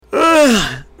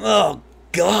Oh,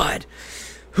 God.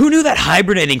 Who knew that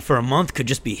hibernating for a month could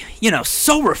just be,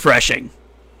 so refreshing?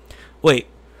 Wait,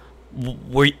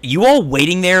 were you all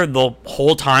waiting there the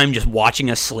whole time just watching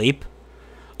us sleep?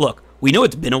 Look, we know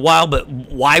it's been a while, but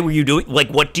why were you doing...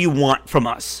 what do you want from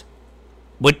us?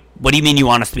 What do you mean you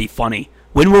want us to be funny?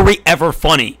 When were we ever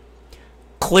funny?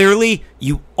 Clearly,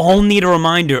 you all need a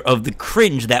reminder of the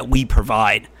cringe that we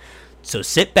provide. So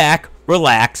sit back,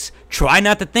 relax, try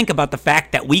not to think about the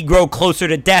fact that we grow closer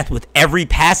to death with every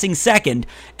passing second,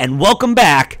 and welcome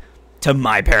back to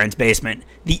My Parents' Basement,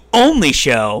 the only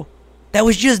show that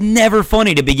was just never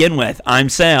funny to begin with. I'm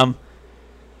Sam.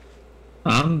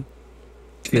 I'm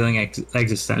feeling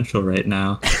existential right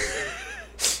now.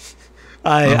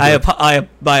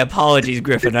 My apologies,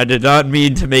 Griffin. I did not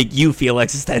mean to make you feel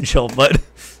existential, but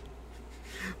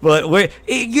we're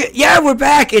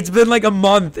back. It's been like a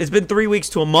month. It's been 3 weeks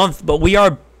to a month, but we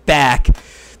are back.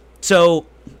 So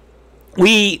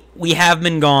we have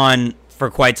been gone for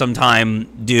quite some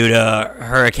time due to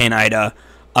Hurricane Ida.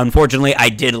 Unfortunately, I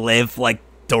did live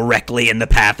directly in the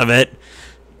path of it,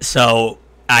 so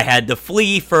I had to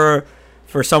flee for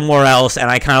somewhere else, and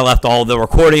I kind of left all the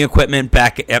recording equipment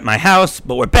back at my house,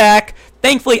 but we're back.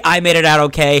 Thankfully, I made it out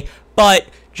okay, but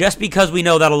just because we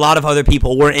know that a lot of other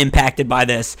people were impacted by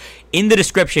this, in the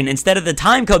description, instead of the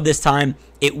time code this time,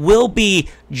 it will be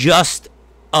just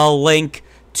a link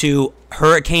to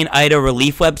Hurricane Ida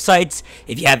relief websites.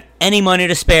 If you have any money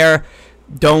to spare,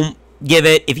 don't give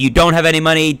it. If you don't have any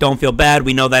money, don't feel bad.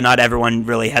 We know that not everyone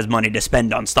really has money to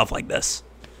spend on stuff like this.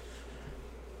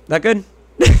 That good?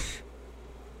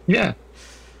 Yeah,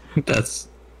 it's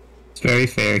very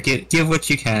fair. Give what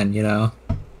you can,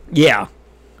 Yeah,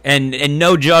 and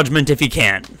no judgment if you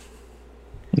can't.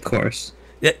 Of course.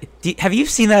 Have you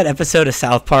seen that episode of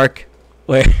South Park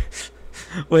where,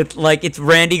 it's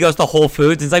Randy goes to Whole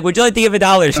Foods and it's like, would you like to give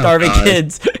 $1 to starving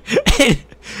kids?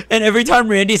 And every time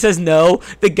Randy says no,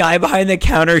 the guy behind the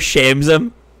counter shames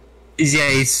him. Yeah,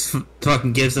 he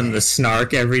fucking gives him the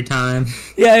snark every time.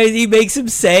 Yeah, he makes him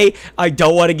say, I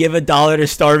don't want to give $1 to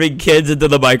starving kids into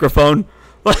the microphone.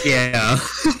 Yeah.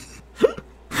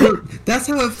 That's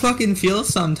how it fucking feels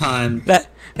sometimes.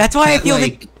 That's why I feel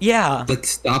yeah. Like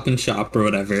Stop and Shop or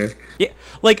whatever. Yeah,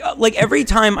 like every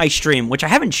time I stream, which I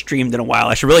haven't streamed in a while,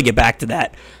 I should really get back to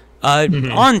that.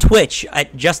 On Twitch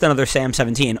at Just Another Sam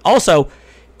 17. Also,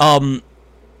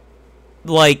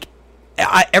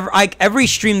 every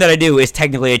stream that I do is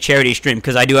technically a charity stream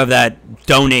because I do have that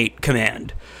donate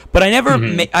command. But I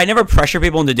never pressure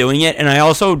people into doing it, and I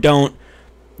also don't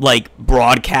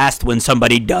broadcast when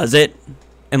somebody does it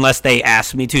unless they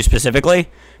ask me to specifically,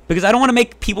 because I don't want to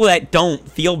make people that don't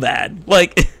feel bad.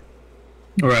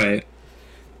 Right.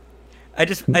 I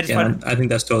think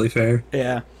that's totally fair.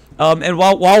 Yeah. And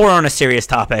while we're on a serious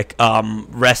topic,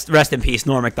 rest in peace,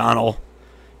 Norm Macdonald.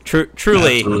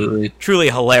 Truly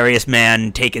hilarious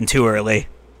man taken too early.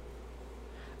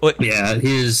 Yeah,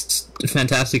 he's a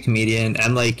fantastic comedian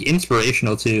and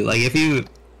inspirational too.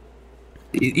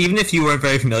 Even if you weren't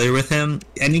very familiar with him,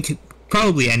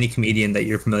 probably any comedian that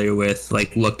you're familiar with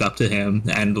looked up to him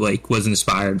and was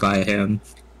inspired by him.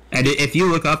 And if you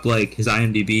look up his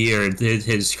IMDb or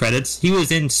his credits, he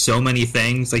was in so many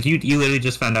things. You literally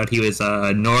just found out he was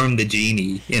Norm the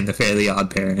Genie in The Fairly Odd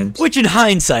Parents. Which in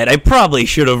hindsight, I probably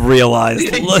should have realized.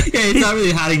 Yeah, it's not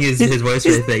really hiding his voice or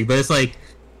anything, but it's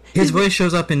his voice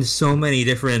shows up in so many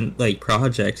different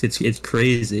projects. It's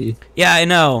crazy. Yeah, I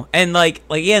know. And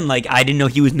again, I didn't know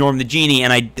he was Norm the Genie,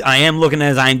 and I am looking at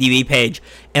his IMDb page,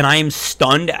 and I am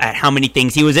stunned at how many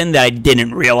things he was in that I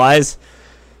didn't realize.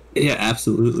 Yeah,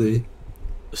 absolutely.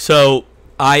 So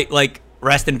I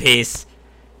rest in peace.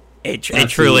 It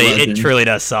truly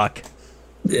does suck.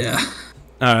 Yeah.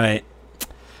 All right.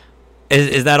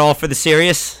 Is that all for the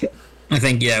serious? I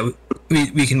think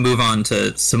we can move on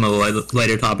to some of the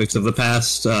lighter topics of the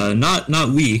past not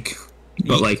week,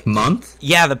 but month.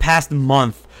 Yeah, the past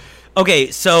month.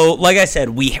 Okay, so like I said,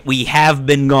 we have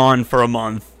been gone for a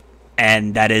month,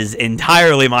 and that is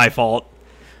entirely my fault.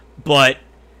 But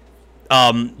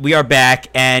we are back,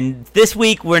 and this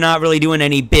week we're not really doing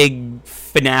any big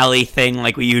finale thing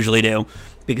like we usually do,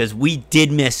 because we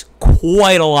did miss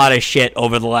quite a lot of shit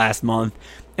over the last month,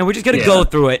 and we're just going to go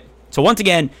through it. So once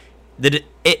again,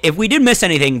 if we did miss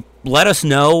anything, let us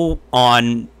know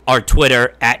on our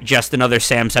Twitter, at Just Another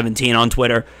Sam 17 on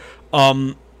Twitter.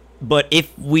 But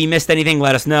if we missed anything,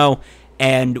 let us know.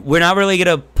 And we're not really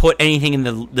going to put anything in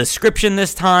the description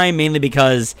this time, mainly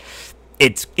because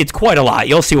it's quite a lot.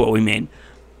 You'll see what we mean.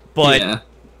 But,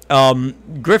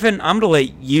 Griffin, I'm going to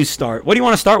let you start. What do you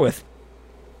want to start with?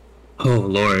 Oh,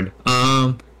 Lord.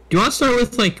 Do you want to start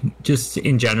with like just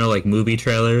in general like movie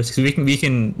trailers? Because we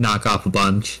can knock off a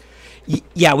bunch.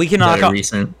 Yeah, we can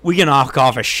knock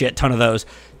off a shit ton of those.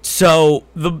 So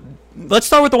let's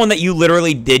start with the one that you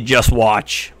literally did just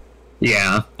watch.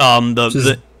 Yeah.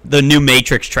 The new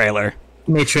Matrix trailer.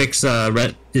 Matrix.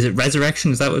 Is it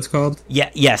Resurrection? Is that what it's called? Yeah.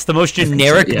 Yes, the most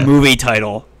generic movie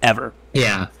title ever.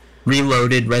 Yeah.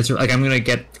 Reloaded. Like I'm gonna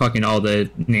get fucking all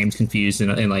the names confused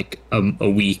in like a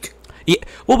week. Yeah.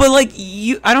 Well, but like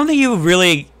I don't think you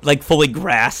really like fully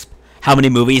grasp how many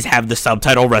movies have the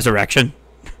subtitle Resurrection.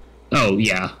 Oh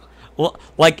yeah. Well,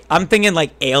 like I'm thinking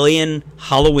like Alien,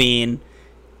 Halloween,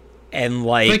 and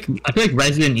like I feel like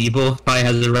Resident Evil probably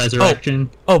has a Resurrection.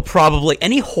 Oh, probably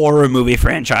any horror movie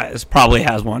franchise probably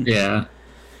has one. Yeah.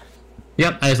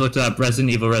 Yep, I just looked it up.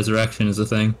 Resident Evil Resurrection is a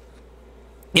thing.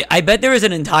 Yeah, I bet there is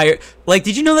an entire like.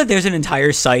 Did you know that there's an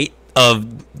entire site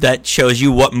that shows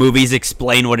you what movies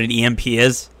explain what an EMP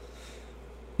is?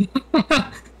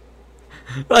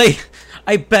 Like,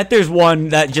 I bet there's one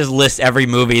that just lists every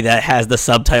movie that has the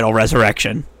subtitle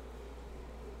Resurrection.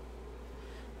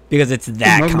 Because it's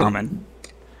that common.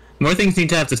 More things need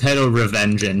to have the title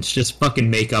Revengeance. Just fucking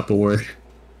make up a word.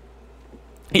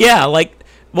 Yeah, like,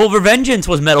 well, Revengeance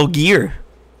was Metal Gear.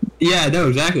 Yeah, no,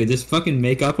 exactly. Just fucking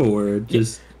make up a word.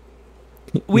 Just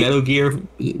Metal Gear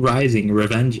Rising,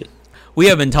 Revengeance. We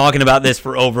have been talking about this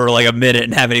for over like a minute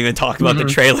and haven't even talked about the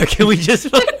trailer. Can we just...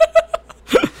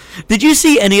 Did you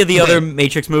see any of the other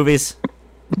Matrix movies?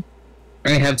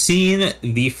 I have seen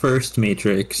the first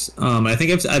Matrix. I think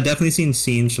I've definitely seen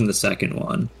scenes from the second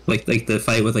one, like the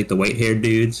fight with like the white-haired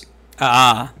dudes.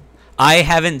 I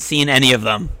haven't seen any of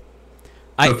them.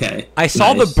 I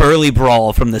saw nice. the Burly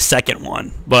Brawl from the second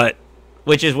one, but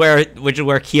which is where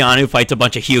Keanu fights a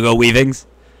bunch of Hugo Weavings.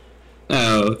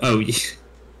 Oh.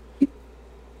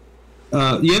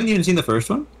 You haven't even seen the first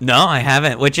one? No, I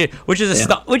haven't. Which is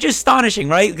astonishing,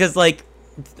 right? Because like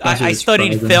I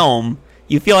studied film.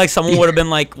 You feel like someone would have been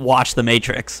like, watch The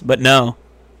Matrix, but no.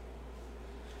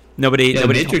 Nobody.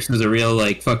 Matrix was a real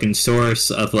like fucking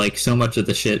source of like so much of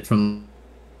the shit from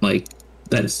like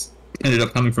that's ended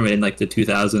up coming from it in like the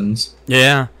 2000s.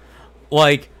 Yeah,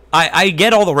 like I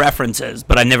get all the references,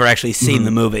 but I never actually seen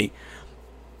the movie.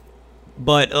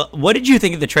 But what did you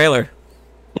think of the trailer?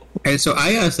 Okay, so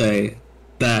I gotta say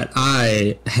that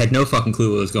I had no fucking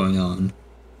clue what was going on.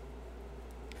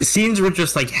 Scenes were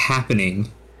just like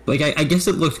happening. Like I guess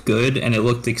it looked good and it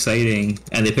looked exciting,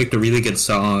 and they picked a really good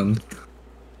song.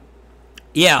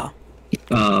 Yeah.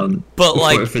 But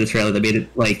like for the trailer, they made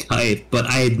it like hype. But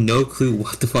I had no clue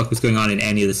what the fuck was going on in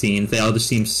any of the scenes. They all just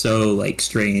seemed so like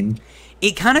strange.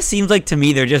 It kind of seems like to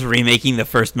me they're just remaking the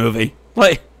first movie.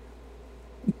 Like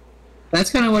that's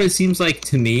kind of what it seems like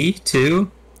to me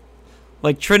too.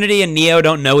 Like Trinity and Neo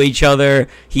don't know each other.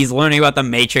 He's learning about the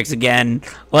Matrix again.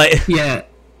 Like yeah,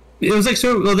 it was like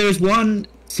so. Well, there was one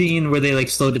scene where they like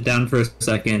slowed it down for a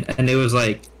second, and it was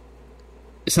like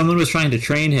someone was trying to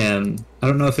train him. I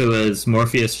don't know if it was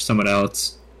Morpheus or someone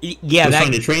else. Yeah, was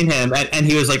trying to train him, and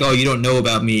he was like, "Oh, you don't know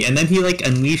about me." And then he like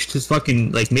unleashed his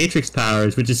fucking like Matrix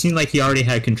powers, which it seemed like he already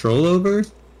had control over.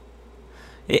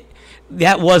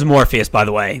 That was Morpheus, by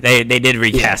the way. They did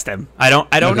recast him. I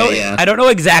don't know. Yeah. I don't know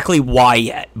exactly why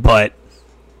yet, but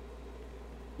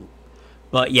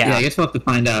yeah. Yeah, I guess we'll have to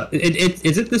find out.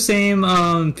 Is it the same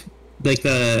like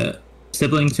the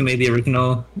siblings who made the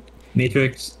original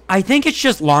Matrix? I think it's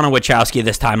just Lana Wachowski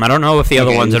this time. I don't know if the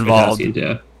other one's involved.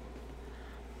 Yeah.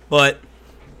 But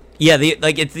yeah,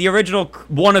 it's the original,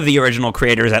 one of the original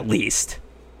creators at least.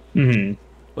 Mm-hmm.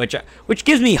 Which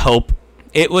gives me hope.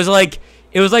 It was like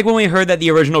when we heard that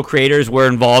the original creators were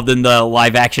involved in the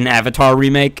live action Avatar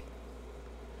remake.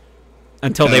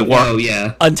 Until they weren't. Oh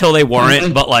yeah. Until they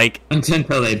weren't, but like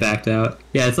until they backed out.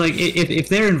 Yeah, it's like if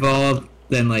they're involved,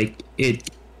 then like it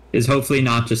is hopefully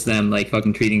not just them like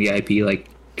fucking treating the IP like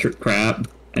crap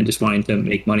and just wanting to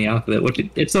make money off of it, which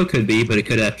it still could be, but it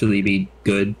could actually be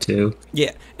good too.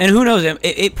 Yeah, and who knows?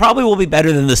 It probably will be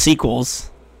better than the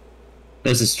sequels.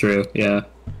 This is true. Yeah.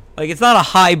 Like it's not a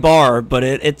high bar, but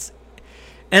it's.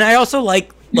 And I also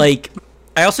like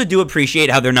I also do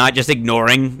appreciate how they're not just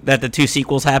ignoring that the two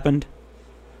sequels happened.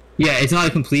 Yeah, it's not a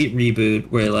complete reboot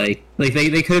where like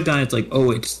they could have done it's like,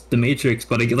 oh, it's the Matrix,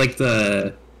 but like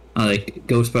the like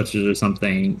Ghostbusters or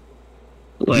something.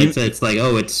 Like it's like,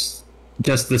 oh, it's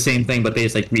just the same thing, but they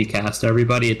just like recast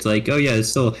everybody. It's like, oh yeah, it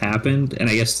still happened, and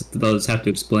I guess they'll just have to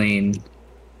explain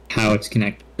how it's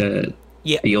connected to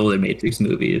the older Matrix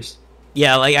movies.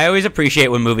 Yeah, like I always appreciate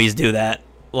when movies do that.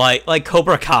 Like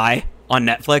Cobra Kai on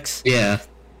Netflix. Yeah.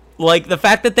 Like, the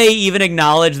fact that they even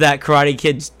acknowledge that Karate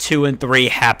Kids 2 and 3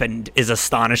 happened is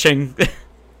astonishing.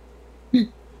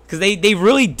 Because because they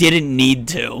really didn't need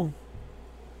to.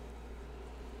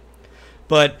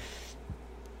 But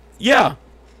yeah,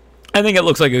 I think it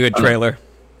looks like a good trailer.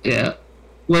 Yeah.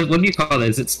 What do you call it?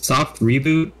 Is it soft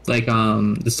reboot? Like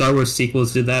the Star Wars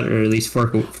sequels did that, or at least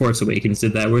Force Awakens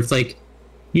did that, where it's like,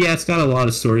 yeah, it's got a lot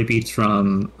of story beats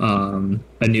from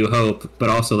A New Hope, but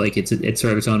also like it's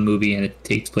sort of its own movie and it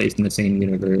takes place in the same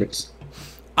universe.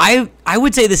 I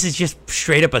would say this is just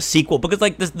straight up a sequel, because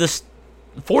like this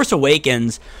Force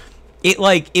Awakens, it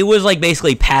was like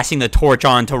basically passing the torch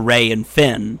on to Rey and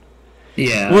Finn.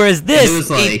 Yeah. Whereas this, it was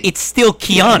like, it's still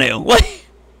Keanu.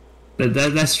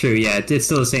 That's true. Yeah, it's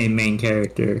still the same main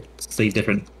character. It's a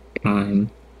different time,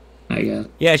 I guess.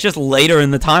 Yeah, it's just later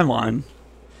in the timeline.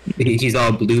 He's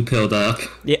all blue pilled up.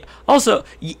 Yeah. Also,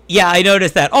 yeah, I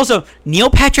noticed that. Also, Neil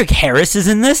Patrick Harris is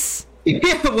in this.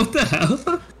 Yeah. What the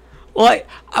hell? Like,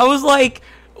 I was like,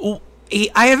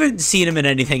 I haven't seen him in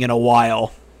anything in a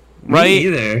while, right? Me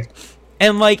either.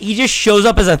 And like, he just shows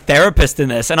up as a therapist in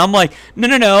this, and I'm like,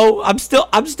 no, I'm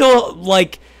still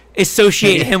like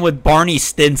associate him with Barney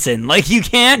Stinson. Like, you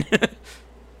can't.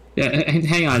 Yeah, and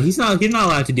hang on, he's not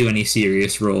allowed to do any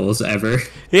serious roles ever.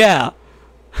 Yeah.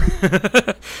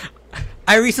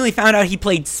 I recently found out he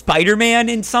played Spider-Man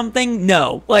in something.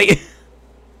 No, like.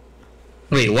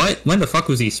 Wait, what? When the fuck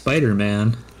was he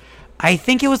Spider-Man? I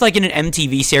think it was like in an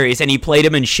MTV series, and he played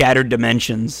him in Shattered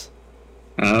Dimensions.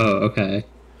 Oh, okay.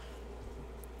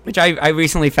 Which I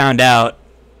recently found out.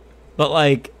 But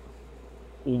like,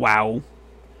 wow.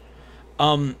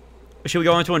 Should we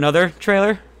go into another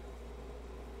trailer?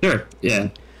 Sure, yeah.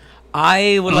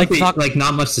 I would like to talk... Like,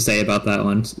 not much to say about that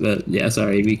one, but yeah,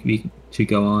 sorry, we should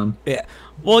go on. Yeah.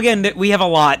 Well, again, we have a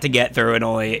lot to get through and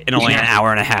only an hour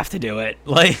and a half to do it.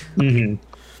 Like, mm-hmm.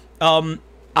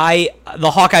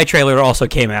 The Hawkeye trailer also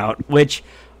came out, which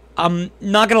I'm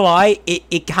not gonna lie,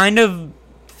 it kind of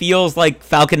feels like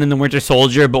Falcon and the Winter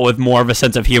Soldier, but with more of a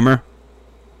sense of humor.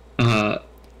 I'm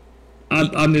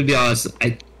gonna be honest,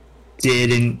 I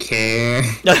didn't care.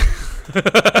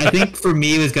 I think for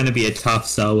me it was gonna be a tough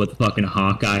sell with fucking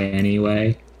Hawkeye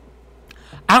anyway.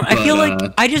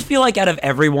 I just feel like out of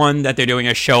everyone that they're doing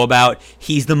a show about,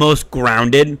 he's the most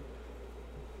grounded.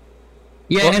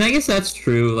 Yeah, and I guess that's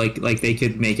true. Like they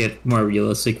could make it more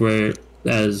realistic,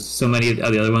 whereas so many of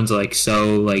the other ones are like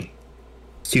so like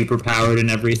super powered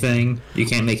and everything. You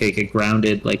can't make like a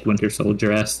grounded like Winter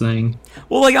Soldier-esque thing.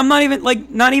 Well, like I'm not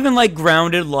even like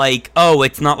grounded. Like, oh,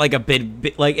 it's not like a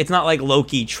bit like it's not like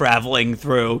Loki traveling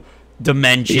through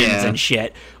dimensions and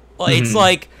shit. It's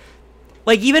like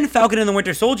even Falcon and the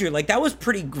Winter Soldier, like that was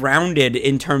pretty grounded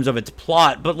in terms of its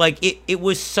plot, but like it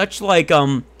was such like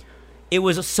it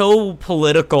was so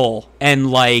political, and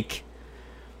like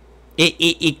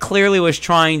it clearly was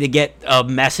trying to get a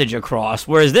message across,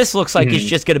 whereas this looks like it's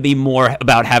just going to be more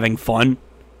about having fun.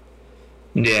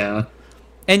 Yeah.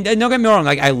 And don't get me wrong,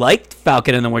 like I liked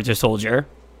Falcon and the Winter Soldier,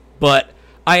 but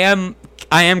I am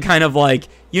kind of like,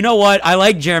 you know what? I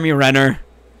like Jeremy Renner.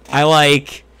 I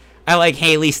like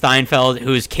Haley Steinfeld,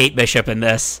 who's Kate Bishop in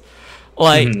this.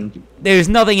 Like, there's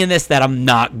nothing in this that I'm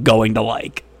not going to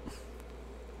like.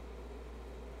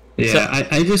 Yeah, so,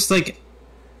 I just like,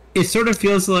 it sort of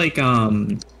feels like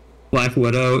Black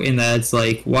Widow in that it's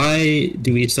like, why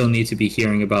do we still need to be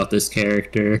hearing about this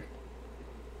character?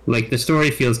 Like, the story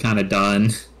feels kind of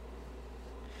done.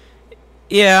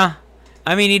 Yeah,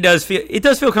 I mean, it does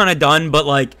feel kind of done, but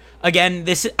like, again,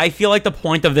 I feel like the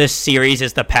point of this series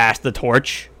is to pass the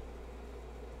torch.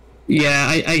 Yeah,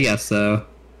 I guess so.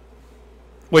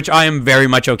 Which I am very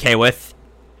much okay with.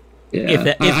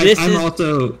 Yeah,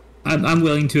 I'm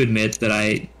willing to admit that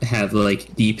I have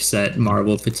like deep set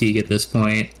Marvel fatigue at this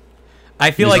point.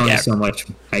 I feel There's like only so much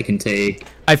I can take.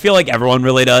 I feel like everyone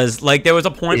really does. Like there was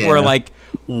a point where like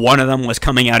one of them was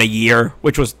coming out a year,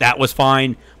 that was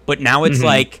fine. But now it's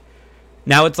like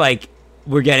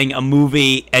we're getting a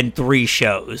movie and 3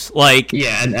 shows. Like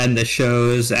and the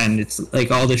shows, and it's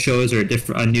like all the shows are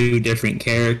a new different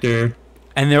character,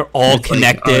 and they're all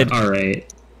connected. Like, all right.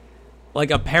 Like,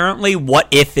 apparently What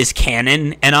If is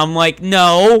canon, and I'm like,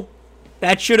 no,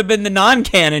 that should have been the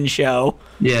non-canon show.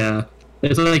 Yeah.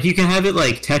 It's like, you can have it,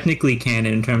 like, technically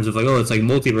canon in terms of, like, oh, it's, like,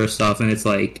 multiverse stuff, and it's,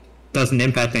 like, doesn't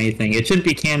impact anything. It shouldn't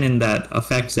be canon that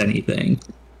affects anything.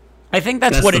 I think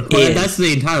that's what it is. That's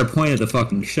the entire point of the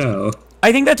fucking show.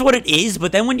 I think that's what it is,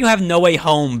 but then when you have No Way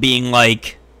Home being,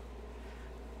 like,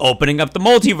 opening up the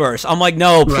multiverse, I'm like,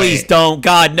 no, please don't.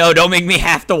 God, no, don't make me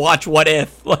have to watch What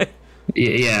If. Like,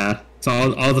 yeah.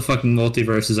 So all the fucking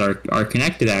multiverses are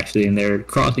connected, actually, and they're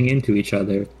crossing into each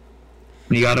other. And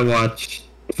you gotta watch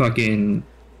fucking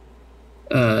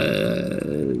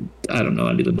I don't know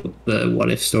any of the what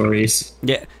if stories.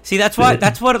 Yeah. See, that's why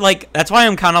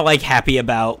I'm kind of like happy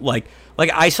about like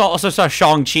I also saw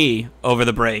Shang-Chi over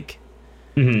the break.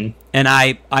 Mm-hmm. And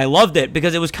I loved it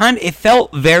because it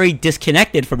felt very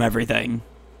disconnected from everything.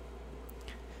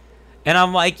 And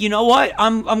I'm like, you know what?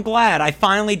 I'm glad I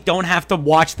finally don't have to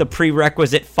watch the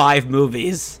prerequisite 5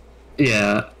 movies.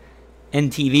 Yeah.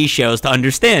 And TV shows to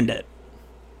understand it.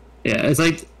 Yeah, it's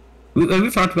like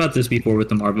we've talked about this before with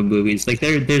the Marvel movies. Like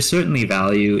there's certainly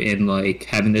value in like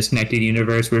having this connected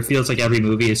universe where it feels like every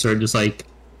movie is sort of just like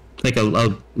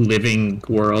a living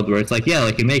world where it's like, yeah,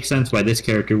 like it makes sense why this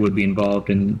character would be involved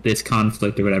in this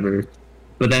conflict or whatever.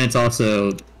 But then it's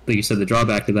also, like you said, the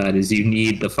drawback to that is you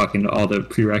need the fucking all the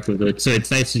prerequisites. So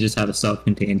it's nice to just have a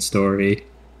self-contained story.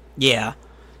 Yeah.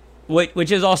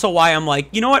 Which is also why I'm like,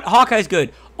 you know what? Hawkeye's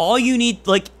good. All you need,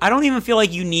 like, I don't even feel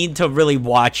like you need to really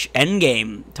watch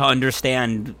Endgame to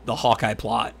understand the Hawkeye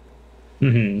plot.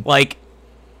 Mm-hmm. Like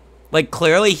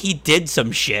clearly he did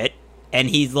some shit, and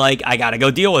he's like, I gotta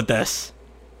go deal with this.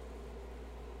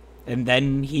 And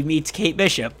then he meets Kate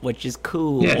Bishop, which is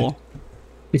cool. Yeah.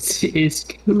 It's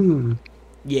cool.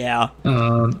 Yeah.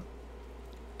 I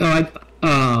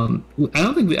don't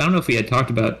know if we had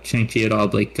talked about Shang-Chi at all,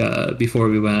 like before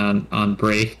we went on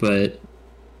break, but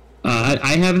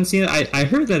I haven't seen it. I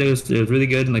heard that it was really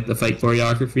good, and like the fight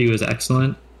choreography was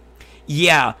excellent.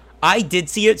 Yeah, I did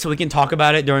see it, so we can talk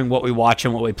about it during what we watch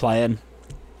and what we play in.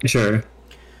 Sure.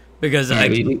 Because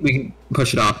we can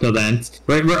push it off till then.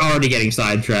 We're already getting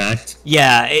sidetracked.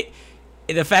 Yeah,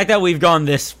 the fact that we've gone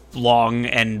this long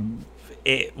and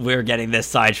we're getting this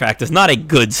sidetracked is not a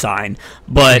good sign.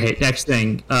 But okay, next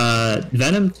thing,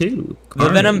 Venom 2. The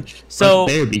Venom. So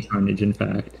Let There Be Carnage, in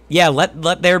fact. Yeah,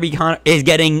 Let There Be Carnage is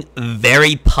getting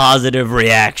very positive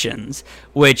reactions,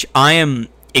 which I am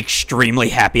extremely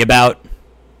happy about.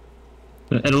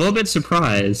 And a little bit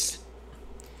surprised.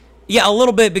 Yeah, a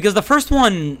little bit, because the first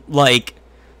one, like,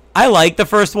 I like the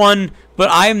first one, but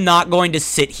I'm not going to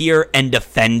sit here and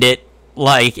defend it,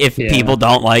 like, if people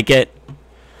don't like it.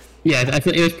 Yeah, I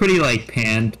feel it was pretty, like,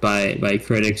 panned by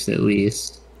critics, at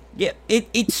least. Yeah,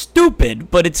 it's stupid,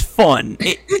 but it's fun.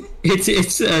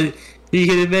 It's you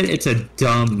can admit it's a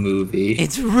dumb movie.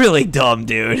 It's really dumb,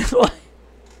 dude.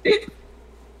 You're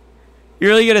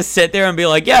really gonna sit there and be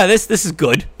like, yeah, this is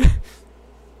good.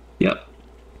 Yep.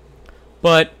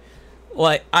 But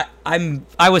like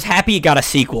I was happy it got a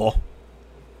sequel.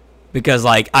 Because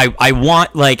like I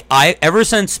want, like, ever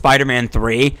since Spider-Man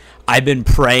 3, I've been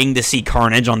praying to see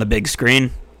Carnage on the big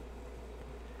screen.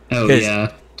 Oh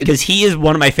yeah. Because he is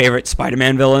one of my favorite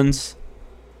Spider-Man villains.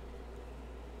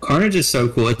 Carnage is so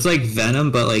cool. It's like Venom,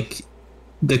 but like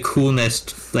the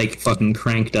coolness, like, fucking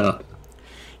cranked up.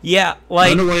 Yeah,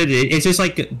 like, I don't know what it is. It's just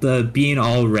like the being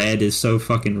all red is so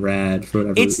fucking rad for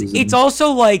whatever reason. It's also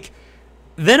like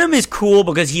Venom is cool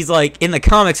because he's like, in the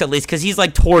comics at least, because he's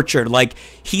like tortured. Like,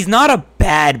 he's not a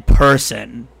bad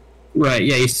person. Right?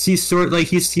 Yeah, he's sort of like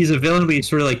he's a villain, but he's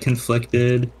sort of like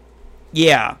conflicted.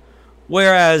 Yeah,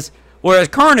 whereas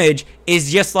Carnage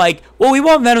is just like, well, we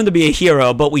want Venom to be a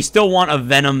hero, but we still want a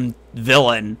Venom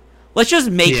villain. Let's just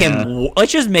make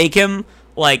him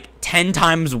like 10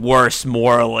 times worse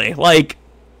morally. Like,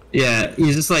 yeah,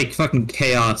 he's just like fucking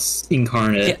chaos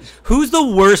incarnate. Yeah. Who's the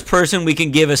worst person we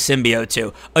can give a symbiote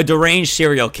to? A deranged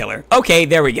serial killer. Okay,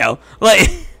 there we go. Like,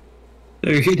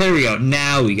 there we go.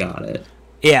 Now we got it.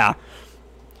 Yeah,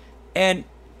 and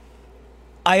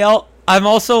I'm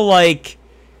also like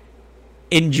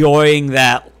enjoying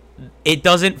that it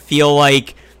doesn't feel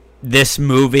like this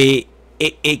movie.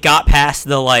 It got past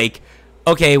the like,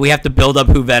 okay, we have to build up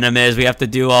who Venom is. We have to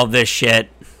do all this shit.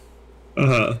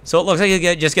 So it looks like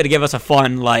it's just going to give us a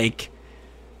fun movie.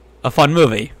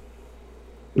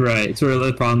 Right. Sort of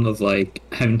the problem of like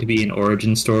having to be an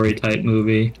origin story type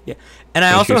movie. Yeah. And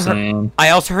I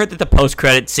also heard that the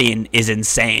post-credit scene is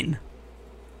insane.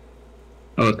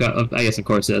 Oh, it's got, I guess of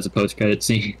course it has a post-credit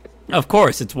scene. Of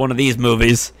course, it's one of these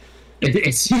movies.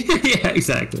 It's yeah,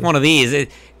 exactly. It's one of these.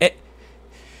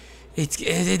 It's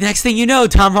the next thing you know,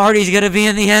 Tom Hardy's going to be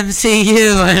in the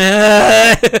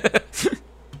MCU.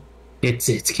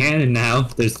 It's canon now.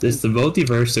 There's the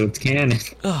multiverse, so it's canon.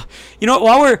 You know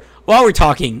what? While we're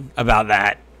talking about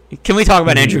that, can we talk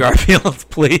about Andrew Garfield,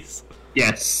 please?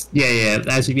 Yes. Yeah.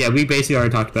 We basically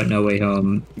already talked about No Way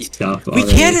Home stuff already.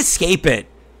 We can't escape it.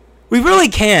 We really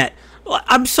can't.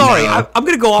 I'm sorry. No. I'm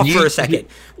going to go off for a second.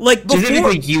 Like,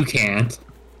 before, you can't.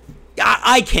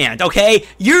 I can't, okay?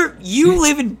 You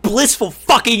live in blissful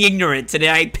fucking ignorance, and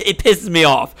it pisses me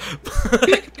off.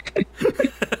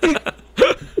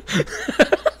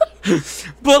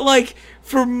 But like,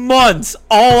 For months,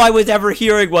 all I was ever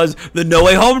hearing was the No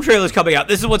Way Home trailer's coming out.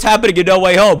 This is what's happening in No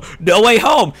Way Home. No Way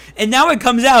Home. And now it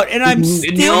comes out, and I'm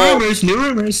still... New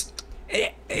rumors.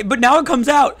 But now it comes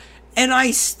out, and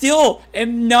I still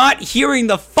am not hearing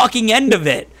the fucking end of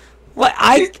it.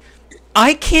 Like,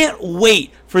 I can't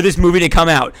wait for this movie to come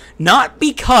out. Not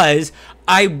because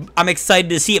I'm excited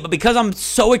to see it, but because I'm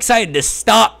so excited to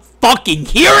stop fucking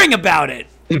hearing about it.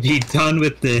 Be done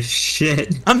with this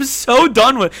shit. I'm so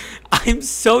done with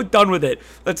it.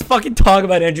 Let's fucking talk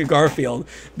about Andrew Garfield.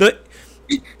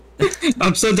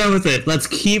 I'm so done with it. Let's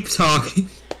keep talking.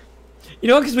 You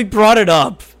know, because we brought it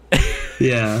up.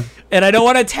 Yeah. And I don't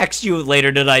want to text you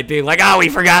later tonight being like, we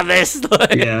forgot this.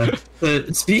 Yeah.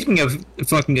 Speaking of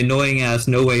fucking annoying ass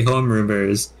No Way Home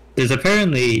rumors, there's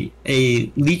apparently a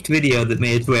leaked video that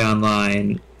made its way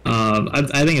online.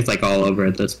 I think it's like all over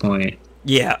at this point.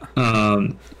 Yeah.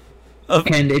 And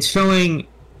it's showing,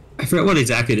 I forget what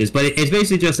exactly it is, but it's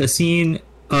basically just a scene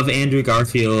of Andrew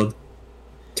Garfield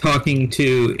talking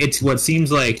to, it's what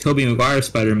seems like Tobey Maguire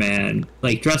Spider-Man,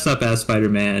 like dressed up as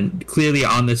Spider-Man, clearly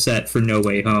on the set for No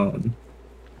Way Home.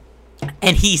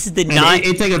 And he's denying.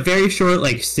 It's like a very short,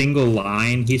 like single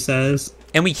line he says.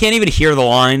 And we can't even hear the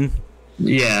line.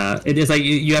 Yeah, it is like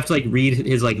you have to like read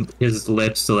his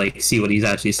lips to like see what he's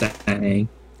actually saying.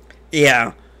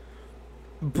 Yeah.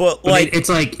 But like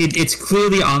it's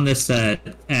clearly on this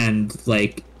set, and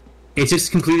like it's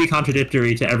just completely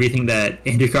contradictory to everything that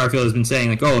Andrew Garfield has been saying.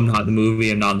 Like, I'm not in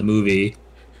the movie.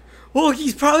 Well,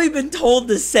 he's probably been told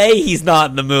to say he's not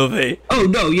in the movie. Oh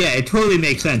no, yeah, it totally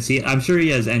makes sense. I'm sure he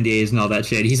has NDAs and all that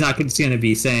shit. He's not just gonna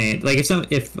be saying like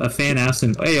if a fan asks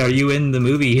him, "Hey, are you in the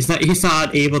movie?" He's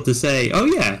not able to say, "Oh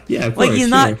yeah, of course."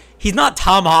 Like he's not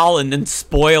Tom Holland and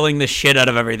spoiling the shit out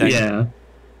of everything. Yeah.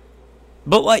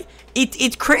 But like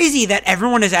it's crazy that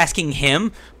everyone is asking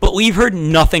him, but we've heard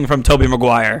nothing from Tobey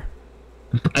Maguire.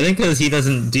 I think because he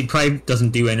probably doesn't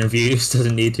do interviews,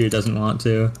 doesn't need to, doesn't want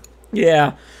to.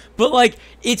 Yeah, but like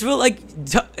it's real. Like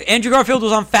Andrew Garfield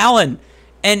was on Fallon,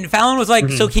 and Fallon was like,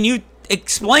 "So can you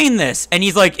explain this?" And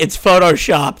he's like, "It's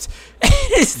photoshopped."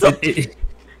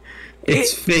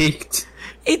 It's faked.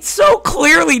 It's so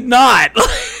clearly not.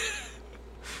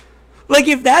 Like,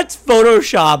 if that's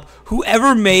Photoshop,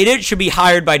 whoever made it should be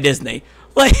hired by Disney.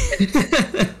 Like,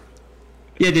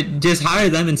 yeah, just hire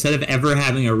them instead of ever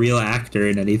having a real actor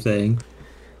in anything.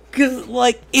 Because,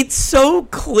 like, it's so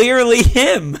clearly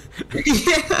him.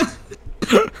 Yeah.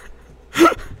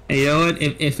 And you know what?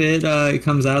 If it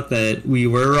comes out that we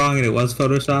were wrong and it was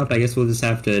Photoshop, I guess we'll just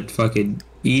have to fucking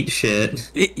eat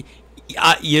shit.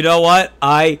 You know what?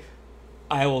 I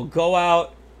will go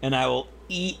out and I will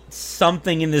eat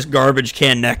something in this garbage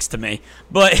can next to me.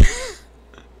 But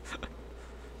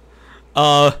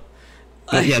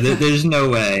yeah, there's no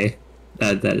way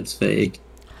that it's fake.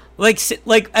 Like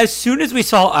as soon as we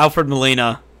saw Alfred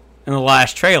Molina in the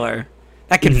last trailer,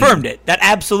 that confirmed it. That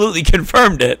absolutely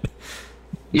confirmed it.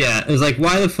 Yeah, it was like,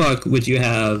 why the fuck would you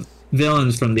have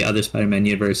villains from the other Spider-Man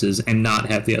universes and not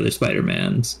have the other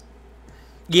Spider-Mans?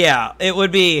 Yeah, it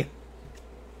would be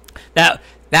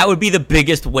that would be the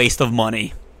biggest waste of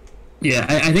money. Yeah,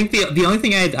 I think the only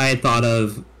thing I had thought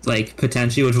of, like,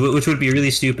 potentially, which would be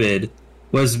really stupid,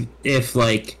 was if,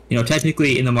 like, you know,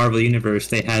 technically in the Marvel Universe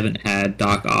they haven't had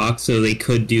Doc Ock, so they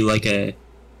could do, like, a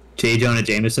J. Jonah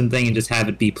Jameson thing and just have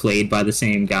it be played by the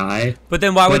same guy. But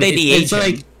then why would they de-age him?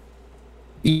 Like,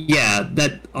 yeah,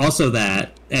 that,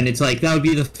 and it's like, that would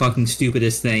be the fucking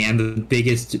stupidest thing and the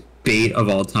biggest bait of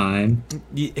all time.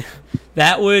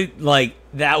 That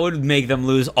would make them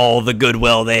lose all the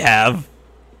goodwill they have.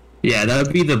 Yeah, that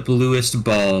would be the bluest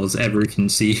balls ever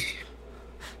conceived.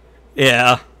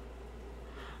 Yeah.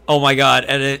 Oh my god,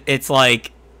 and it's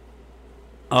like,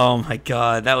 oh my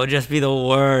god, that would just be the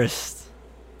worst.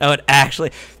 That would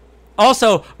actually.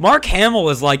 Also, Mark Hamill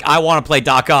was like, I want to play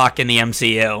Doc Ock in the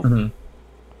MCU. Mm-hmm.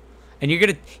 And you're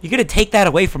gonna take that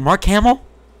away from Mark Hamill?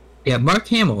 Yeah, Mark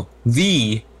Hamill,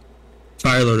 the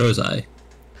Fire-Lord Ozai.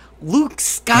 Luke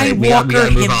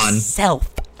Skywalker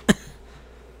himself.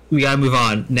 We gotta move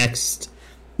on. Next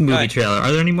movie trailer. Are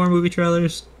there any more movie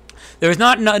trailers? There is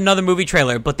not another movie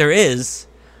trailer, but there is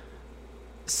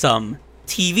some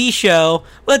TV show.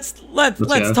 Let's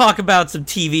talk about some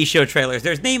TV show trailers.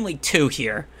 There's namely 2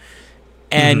 here,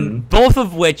 and both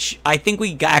of which I think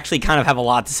we actually kind of have a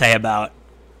lot to say about.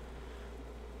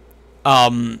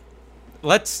 You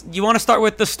want to start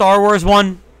with the Star Wars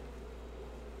one?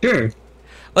 Sure.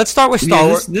 Let's start with Star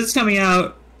Wars. This is coming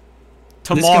out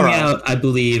tomorrow. This is coming out, I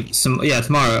believe.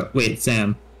 Tomorrow. Wait,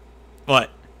 Sam. What?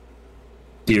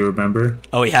 Do you remember?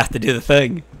 Oh, we have to do the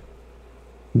thing.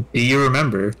 Do you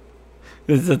remember?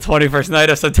 This is the 21st night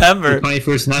of September.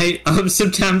 21st night of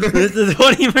September. This is the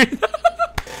 21st.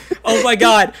 Oh my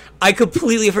god, I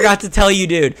completely forgot to tell you,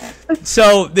 dude.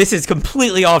 So this is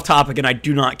completely off topic, and I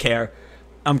do not care.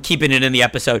 I'm keeping it in the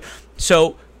episode.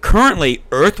 So currently,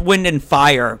 Earth, Wind, and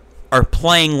Fire are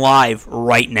playing live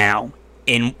right now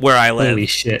in where I live. Holy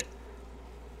shit.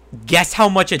 Guess how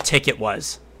much a ticket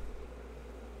was?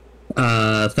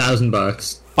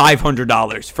 $1,000.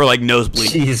 $500 for like nosebleed.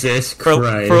 Jesus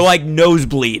Christ. For like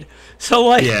nosebleed. So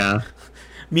like, yeah.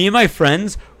 me and my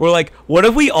friends were like, what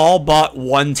if we all bought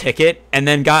one ticket and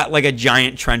then got like a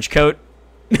giant trench coat?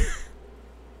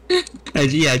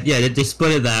 Yeah, just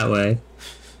split it that way.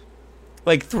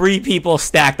 Like 3 people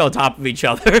stacked on top of each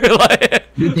other. Like,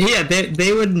 Yeah,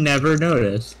 they would never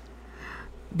notice.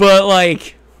 but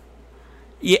like,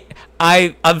 yeah,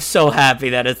 I'm so happy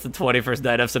that it's the 21st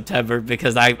night of September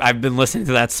because I've been listening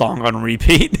to that song on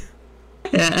repeat.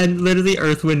 Yeah, and literally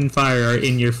Earth, Wind, and Fire are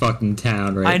in your fucking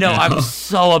town right now. I know, I'm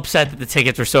so upset that the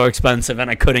tickets were so expensive and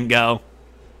I couldn't go.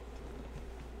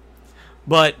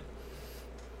 But,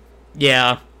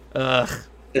 yeah,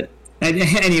 And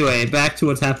anyway, back to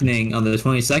what's happening on the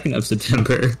 22nd of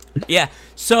September. Yeah,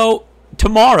 so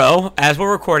tomorrow, as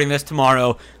we're recording this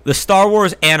tomorrow, the Star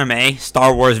Wars anime,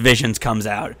 Star Wars Visions, comes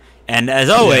out. And as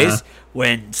always,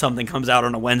 when something comes out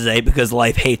on a Wednesday, because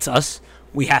life hates us,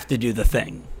 we have to do the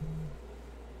thing.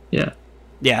 Yeah.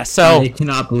 Yeah, so I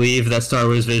cannot believe that Star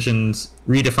Wars Visions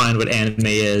redefined what anime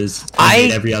is. And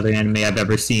made every other anime I've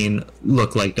ever seen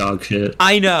look like dog shit.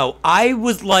 I know. I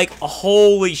was like,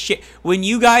 holy shit. When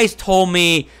you guys told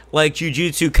me, like,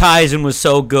 Jujutsu Kaisen was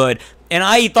so good, and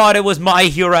I thought it was My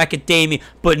Hero Academia,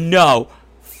 but no.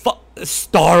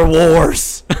 Star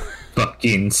Wars.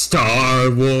 Fucking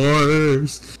Star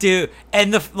Wars. Dude,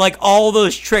 and all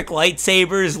those trick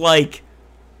lightsabers, like,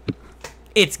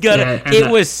 it's gonna. Yeah, it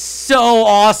was so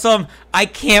awesome. I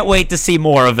can't wait to see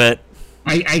more of it.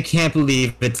 I can't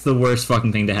believe it's the worst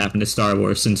fucking thing to happen to Star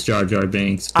Wars since Jar Jar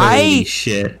Binks. Holy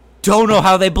shit. Don't know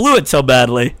how they blew it so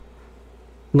badly.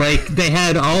 Like, they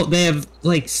have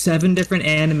like 7 different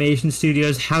animation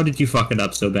studios. How did you fuck it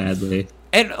up so badly?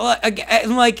 And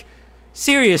like,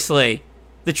 seriously,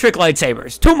 the trick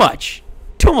lightsabers. Too much.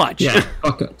 Too much. Yeah,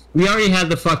 fuck up. We already had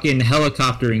the fucking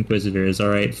helicopter inquisitors,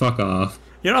 alright? Fuck off.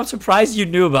 You know, I'm surprised you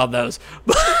knew about those.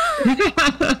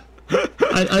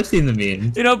 I've seen the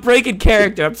memes. You know, breaking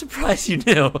character. I'm surprised you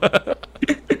knew.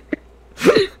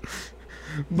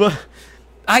 But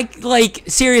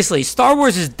seriously, Star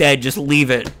Wars is dead. Just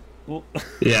leave it.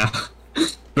 Yeah.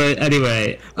 But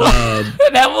anyway,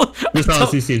 this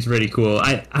honestly seems pretty cool.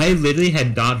 I literally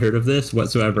had not heard of this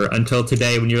whatsoever until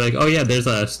today when you're like, oh yeah, there's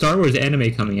a Star Wars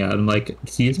anime coming out. I'm like,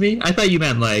 excuse me? I thought you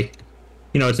meant like,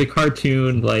 you know, it's a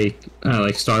cartoon like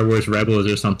Star Wars Rebels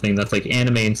or something that's like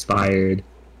anime inspired.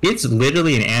 It's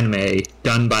literally an anime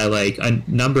done by like a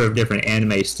number of different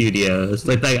anime studios.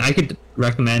 Like I could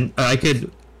recognize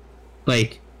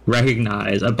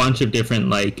a bunch of different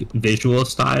like visual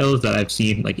styles that I've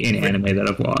seen like in anime that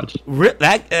I've watched.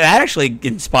 That actually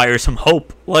inspires some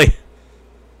hope. Like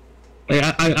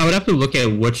I would have to look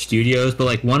at which studios, but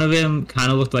like one of them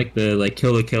kind of looked like the like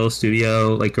Kill la Kill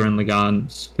studio, like Gurren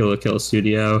Lagann's Kill la Kill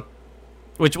studio,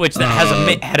 which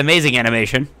had amazing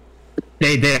animation.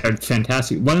 They are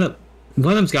fantastic. One of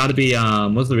them's got to be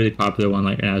what's the really popular one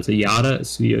like now? It's a Yada or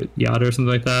something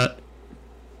like that.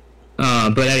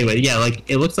 But anyway, yeah, like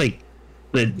it looks like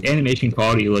the animation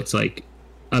quality looks like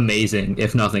amazing,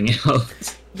 if nothing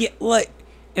else. Yeah, like,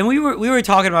 and we were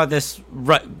talking about this.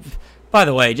 Right, by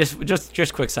the way,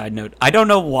 just quick side note. I don't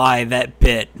know why that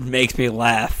bit makes me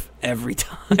laugh every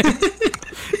time.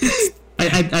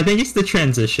 I think it's the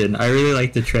transition. I really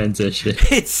like the transition.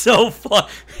 It's so fun.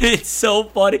 It's so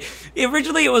funny.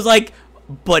 Originally, it was like,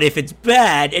 but if it's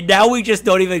bad, and now we just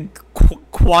don't even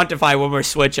quantify when we're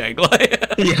switching.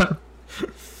 Yeah.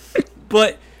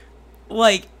 But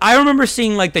like, I remember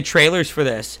seeing like the trailers for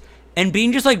this and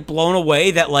being just like blown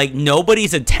away that like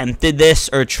nobody's attempted this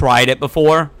or tried it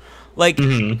before. Like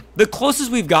the closest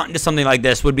we've gotten to something like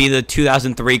this would be the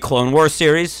 2003 Clone Wars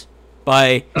series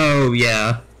by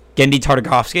Genndy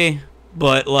Tartakovsky.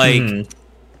 But like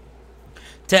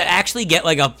to actually get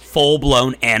like a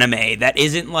full-blown anime that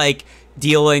isn't like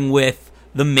dealing with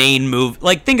the main move.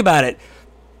 Like, think about it.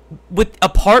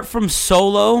 Apart from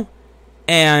Solo,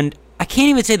 and I can't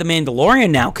even say The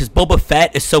Mandalorian now because Boba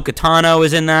Fett, Ahsoka Tano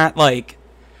is in that. Like,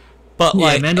 but yeah,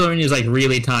 like Mandalorian is like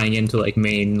really tying into like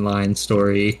mainline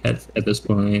story at this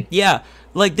point. Yeah,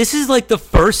 like this is like the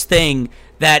first thing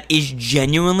that is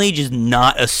genuinely just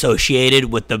not associated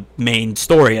with the main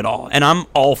story at all, and I'm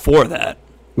all for that.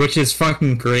 Which is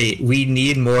fucking great. We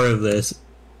need more of this.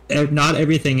 not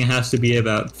everything has to be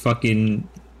about fucking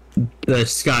the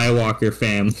Skywalker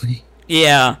family.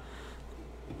 Yeah.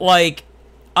 Like,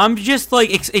 I'm just like,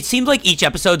 it seems like each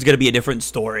episode's gonna be a different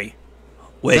story.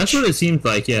 That's what it seems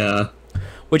like, yeah.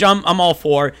 Which I'm all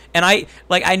for. And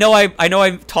I know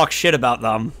I talk shit about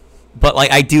them, but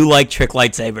like I do like trick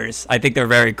lightsabers. I think they're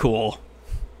very cool.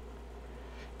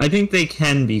 I think they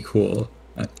can be cool.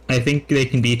 I think they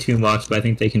can be too much, but I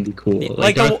think they can be cool.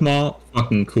 Like Darth Maul,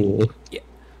 fucking cool. Yeah.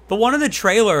 The one in the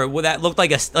trailer where that looked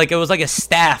like it was like a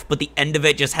staff, but the end of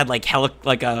it just had like a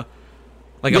bunch of.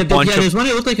 There's one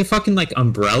that looked like a fucking like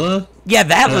umbrella. Yeah,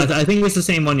 I think it was the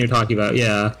same one you're talking about.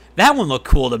 Yeah, that one looked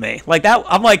cool to me. Like that,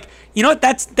 I'm like, you know what?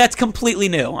 That's completely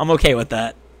new. I'm okay with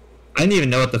that. I didn't even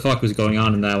know what the fuck was going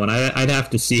on in that one. I'd have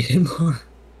to see it more.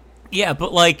 Yeah,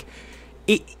 but like,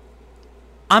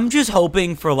 I'm just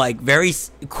hoping for like very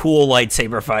cool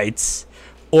lightsaber fights,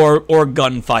 or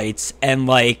gun fights, and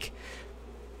like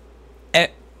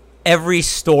every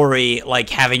story like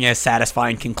having a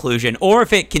satisfying conclusion, or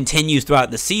if it continues throughout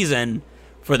the season,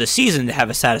 for the season to have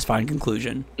a satisfying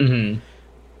conclusion. Mm-hmm.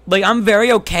 Like, I'm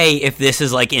very okay if this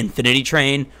is like Infinity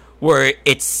Train, where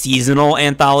it's seasonal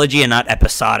anthology and not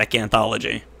episodic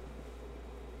anthology.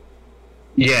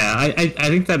 Yeah, I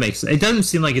think that makes sense. It doesn't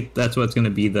seem like that's what it's going to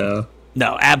be, though.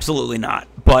 No, absolutely not.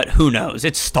 But who knows?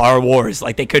 It's Star Wars.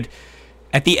 Like, they could,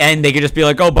 at the end, they could just be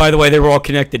like, oh, by the way, they were all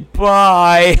connected.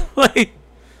 Bye. Like,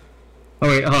 oh,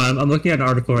 wait, hold on. I'm looking at an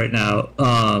article right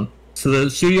now. So the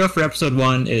studio for episode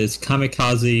 1 is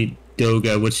Kamikaze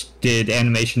Doga, which did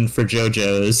animation for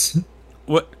JoJo's.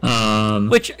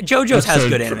 Which JoJo's has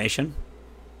good animation.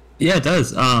 Yeah, it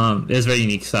does. It has a very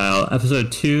unique style.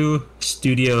 Episode 2,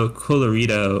 Studio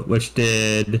Colorido, which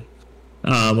did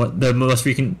the most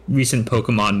recent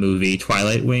Pokemon movie,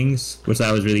 Twilight Wings, which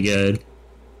that was really good.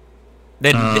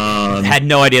 They had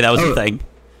no idea that was a thing.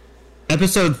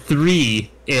 Episode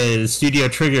 3 is Studio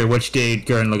Trigger, which did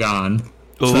Gurren Lagann.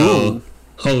 Ooh. So,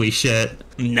 holy shit.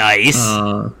 Nice.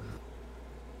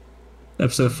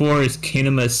 Episode 4 is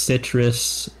Kinema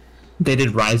Citrus. They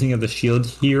did Rising of the Shield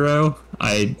Hero.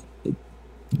 I'm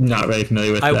not really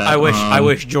familiar with that. I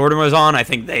wish Jordan was on. I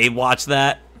think they watched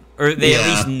that. Or they at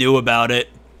least knew about it.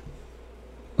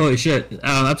 Holy shit.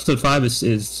 Episode 5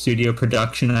 is Studio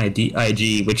Production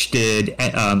IG, which did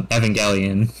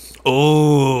Evangelion.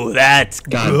 Oh, that's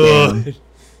goddamn good.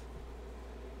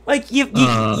 Like, you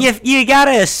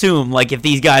gotta assume, like, if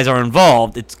these guys are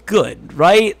involved, it's good,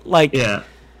 right? Like, yeah.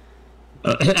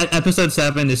 Episode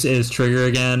 7 is Trigger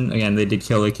again. Again, they did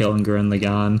Kill la Kill and Gurren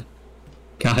Lagann.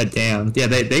 God damn. Yeah,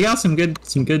 they got some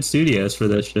good studios for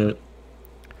this shit.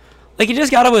 Like, you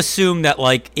just gotta assume that,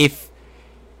 like, if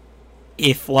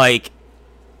like,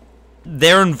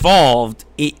 they're involved,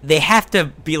 they have to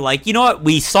be like, you know what,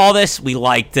 we saw this, we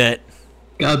liked it.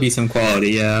 Gotta be some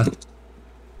quality, yeah.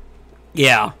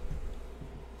 Yeah.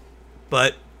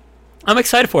 But I'm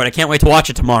excited for it. I can't wait to watch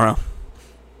it tomorrow.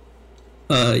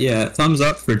 Yeah, thumbs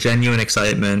up for genuine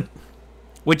excitement.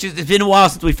 Which it's been a while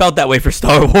since we felt that way for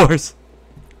Star Wars.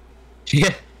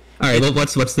 Yeah. All right. Well,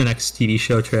 what's the next TV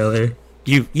show trailer?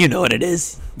 You know what it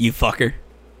is, you fucker.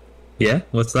 Yeah.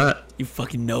 What's that? You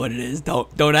fucking know what it is.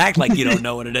 Don't act like you don't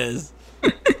know what it is.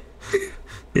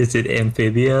 Is it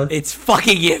Amphibia? It's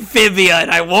fucking Amphibia,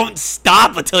 and I won't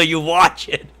stop until you watch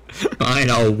it. Fine,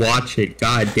 I'll watch it.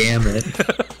 God damn it.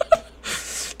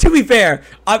 To be fair,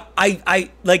 I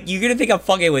like, you're gonna think I'm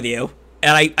fucking with you,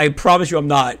 and I promise you I'm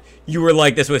not. You were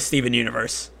like this with Steven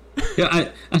Universe. Yeah,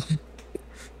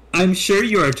 I'm sure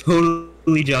you are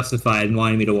totally justified in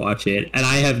wanting me to watch it, and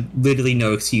I have literally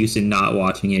no excuse in not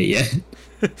watching it yet.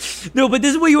 No, but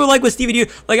this is what you were like with Steven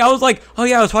Universe. Like, I was like, oh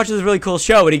yeah, I was watching this really cool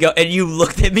show, and you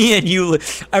looked at me, and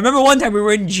I remember one time we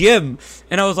were in gym,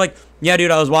 and I was like, yeah,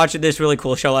 dude, I was watching this really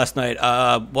cool show last night.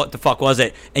 What the fuck was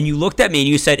it? And you looked at me and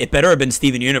you said, it better have been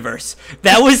Steven Universe.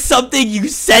 That was something you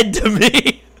said to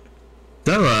me.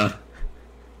 So,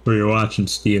 were you watching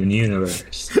Steven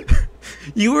Universe?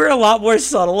 You were a lot more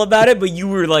subtle about it, but you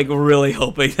were like really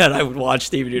hoping that I would watch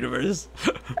Steven Universe.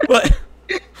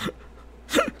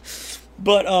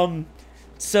 But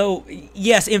so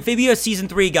yes, Amphibia Season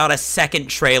 3 got a second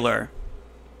trailer.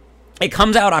 It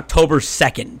comes out October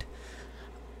 2nd.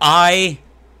 I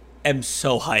am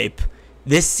so hype.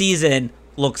 This season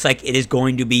looks like it is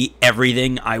going to be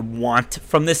everything I want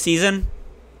from this season.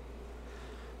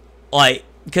 Like,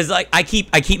 because like I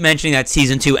keep mentioning that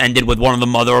Season 2 ended with one of the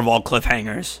mother of all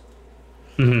cliffhangers.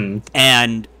 Mm-hmm.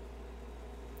 And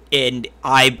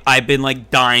I've been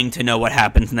like dying to know what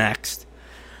happens next.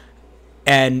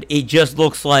 And it just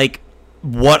looks like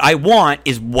what I want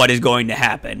is what is going to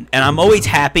happen. And I'm always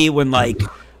happy when like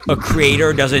a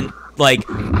creator doesn't like,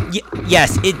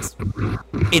 yes,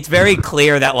 it's very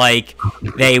clear that like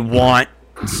they want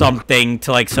something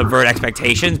to like subvert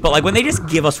expectations, but like when they just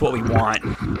give us what we want,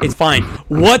 it's fine.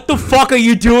 What the fuck are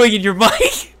you doing in your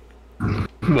mic?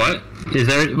 What? Is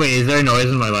there a noise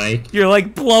in my mic? You're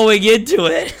like blowing into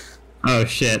it. Oh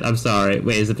shit, I'm sorry.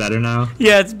 Wait, is it better now?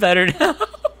 Yeah, it's better now.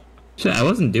 Shit, I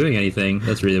wasn't doing anything.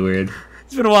 That's really weird.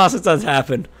 It's been a while since that's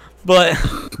happened, but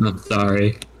I'm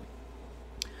sorry.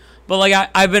 But like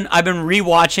I've been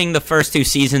rewatching the first 2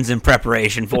 seasons in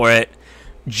preparation for it,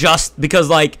 just because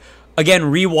like again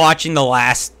rewatching the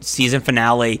last season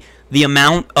finale, the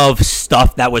amount of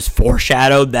stuff that was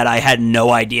foreshadowed that I had no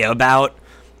idea about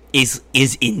is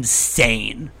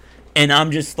insane, and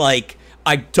I'm just like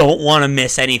I don't want to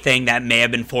miss anything that may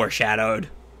have been foreshadowed.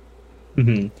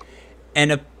 Mm-hmm.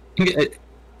 And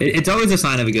it's always a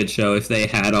sign of a good show if they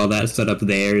had all that set up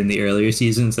there in the earlier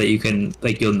seasons that you can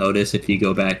like you'll notice if you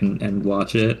go back and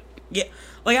watch it. Yeah,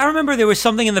 like I remember there was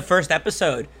something in the first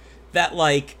episode that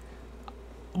like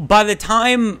by the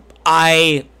time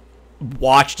I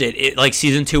watched it like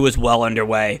season 2 was well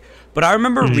underway. But I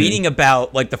remember reading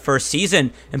about like the first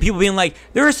season and people being like,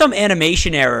 there are some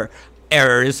animation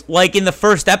errors like in the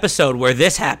first episode where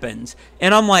this happens,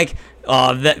 and I'm like,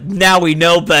 oh, now we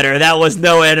know better. That was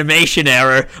no animation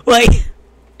error. Like,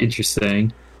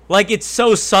 interesting. Like it's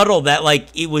so subtle that like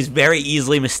it was very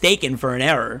easily mistaken for an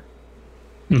error.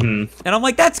 Mm-hmm. And I'm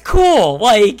like, that's cool.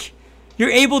 Like,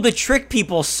 you're able to trick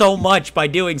people so much by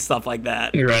doing stuff like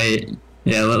that. Right.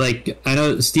 Yeah, like, I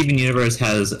know Steven Universe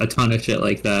has a ton of shit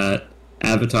like that.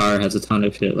 Avatar has a ton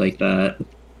of shit like that.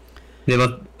 They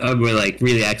both were, like,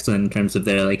 really excellent in terms of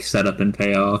their, like, setup and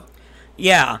payoff.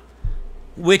 Yeah.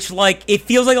 Which, like, it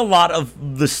feels like a lot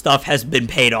of the stuff has been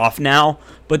paid off now,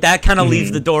 but that kind of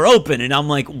leaves the door open, and I'm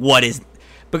like, what is...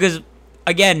 Because,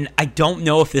 again, I don't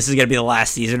know if this is going to be the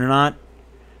last season or not,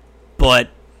 but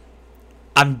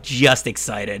I'm just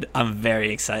excited. I'm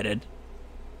very excited.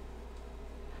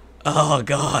 Oh,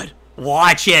 God.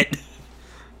 Watch it!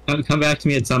 Come back to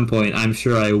me at some point. I'm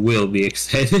sure I will be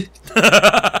excited.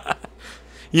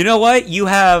 You know what? You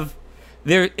have...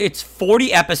 It's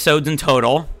 40 episodes in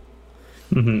total.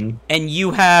 Mm-hmm. And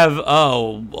you have,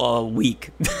 a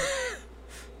week.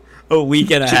 A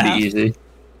week and a half. Should be easy.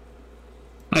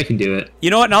 I can do it. You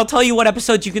know what? And I'll tell you what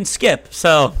episodes you can skip,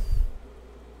 so...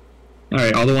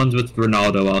 Alright, all the ones with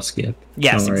Ronaldo I'll skip.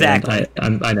 Yes, exactly.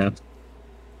 I know.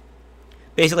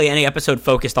 Basically, any episode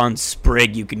focused on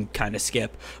Sprig you can kind of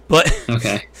skip. But...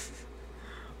 Okay.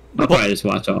 I'll probably just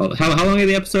watch all... How long are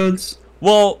the episodes?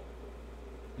 Well,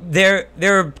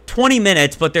 they're 20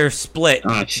 minutes, but they're split.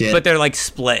 Ah, shit. But they're, like,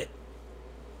 split.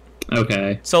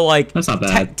 Okay. So, like... That's not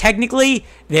bad. Technically,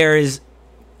 there's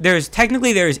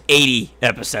 80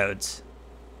 episodes.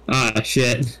 Ah,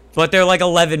 shit. But they're, like,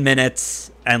 11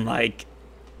 minutes, and, like...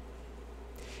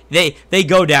 They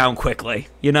go down quickly,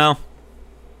 you know?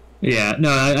 Yeah, no,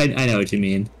 I know what you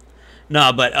mean.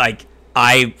 No, but, like,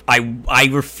 I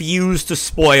refuse to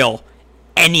spoil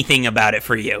anything about it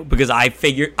for you, because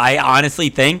I honestly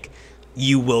think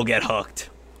you will get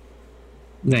hooked.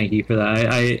 Thank you for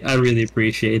that. I really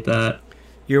appreciate that.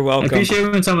 You're welcome. I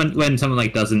appreciate when someone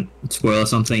like doesn't spoil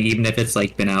something, even if it's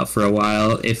like been out for a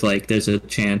while. If like there's a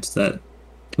chance that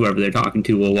whoever they're talking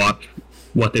to will watch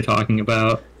what they're talking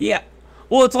about. Yeah.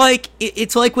 Well, it's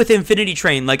like with Infinity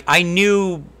Train. Like I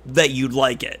knew that you'd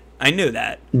like it. I knew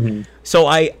that. Mm-hmm.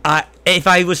 So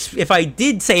if I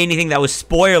did say anything that was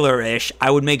spoiler-ish,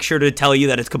 I would make sure to tell you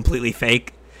that it's completely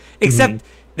fake. Except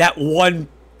that one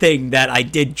thing that I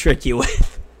did trick you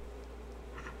with.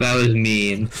 That was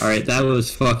mean. Alright, that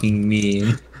was fucking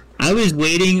mean. I was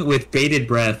waiting with bated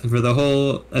breath for the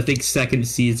whole, I think, second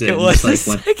season. It was the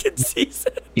second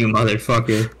season. You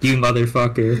motherfucker. You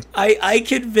motherfucker. I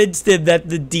convinced him that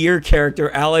the deer character,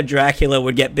 Alan Dracula,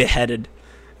 would get beheaded.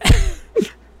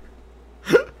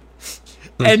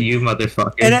 And you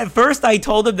motherfucker. And at first I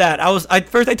told him that. I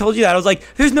told you that. I was like,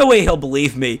 there's no way he'll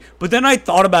believe me. But then I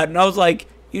thought about it and I was like,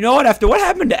 you know what? After what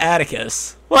happened to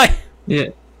Atticus? What? Yeah.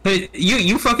 Hey,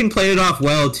 you fucking played it off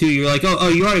well too. You're like, oh,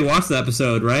 you already watched the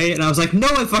episode, right? And I was like, no,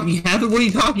 I fucking haven't. What are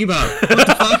you talking about? What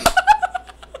the fuck?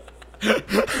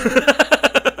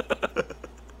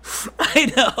 I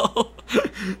know.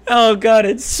 Oh god,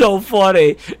 it's so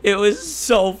funny. It was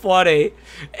so funny.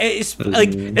 It's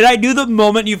like, and I knew the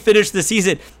moment you finished the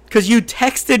season because you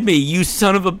texted me, you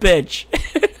son of a bitch.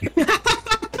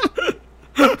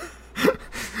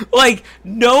 Like,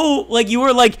 no, like, you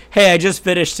were like, hey, I just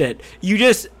finished it. You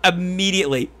just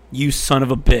immediately, you son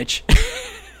of a bitch.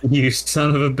 You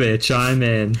son of a bitch, I'm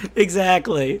in.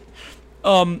 Exactly.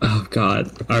 Oh,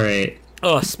 God. All right.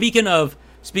 Oh, speaking of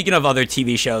other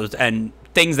TV shows and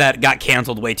things that got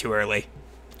canceled way too early.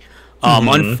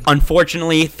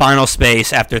 Unfortunately, Final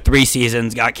Space, after 3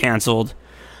 seasons, got canceled.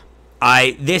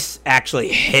 This actually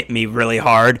hit me really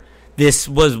hard. This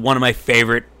was one of my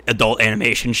favorite adult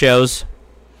animation shows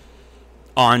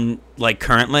on, like,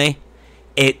 currently.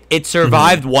 It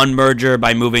survived one merger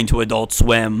by moving to Adult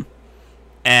Swim,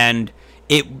 and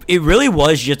it really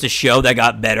was just a show that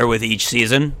got better with each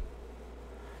season.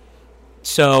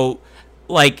 So,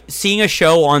 like, seeing a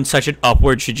show on such an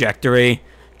upward trajectory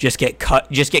just get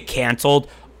canceled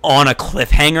on a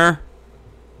cliffhanger,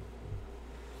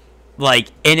 like,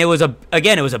 and it was a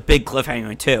big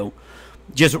cliffhanger too,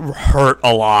 just hurt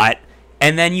a lot.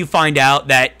 And then you find out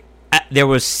that there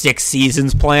was 6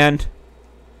 seasons planned.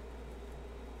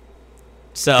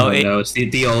 So it's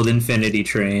the old Infinity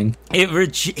Train. It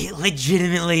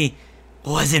legitimately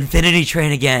was Infinity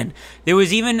Train again. There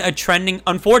was even a trending...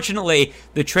 Unfortunately,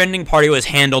 the trending party was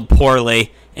handled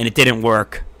poorly, and it didn't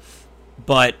work.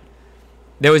 But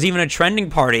there was even a trending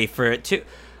party for it, too.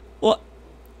 Well,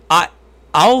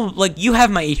 I'll... Like, you have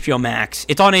my HBO Max.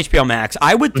 It's on HBO Max.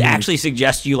 I would actually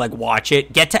suggest you, like, watch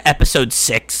it. Get to episode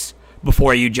 6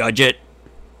 before you judge it.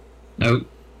 Oh,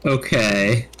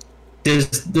 okay.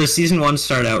 Does season 1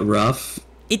 start out rough?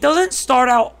 It doesn't start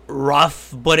out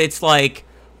rough, but it's like...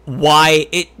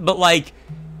 But like,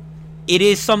 it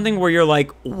is something where you're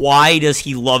like, why does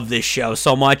he love this show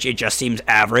so much? It just seems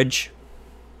average.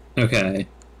 Okay.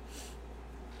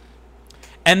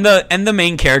 And the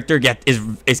main character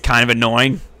is kind of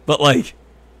annoying, but like,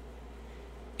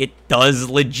 it does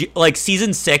legit, like,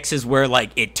 season 6 is where,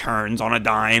 like, it turns on a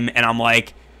dime, and I'm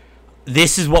like,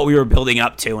 this is what we were building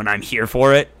up to, and I'm here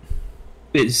for it.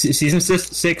 Season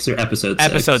 6 or episode 6?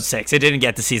 Episode 6. It didn't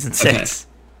get to season 6.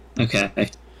 Okay.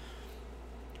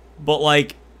 But,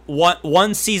 like,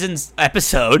 one season's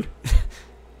episode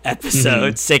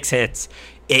 6 hits,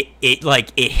 it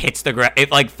hits the ground,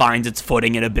 it, like, finds its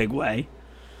footing in a big way.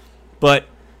 But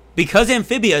because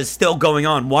Amphibia is still going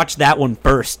on, watch that one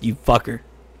first, you fucker.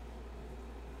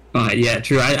 Yeah,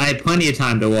 true. I had plenty of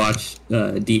time to watch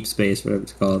Deep Space, whatever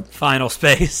it's called. Final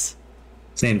Space.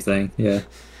 Same thing, yeah.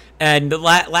 And the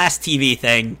last TV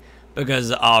thing,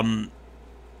 because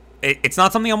it's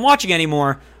not something I'm watching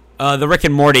anymore. The Rick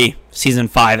and Morty season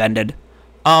 5 ended.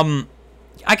 I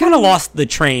kind of lost the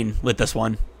train with this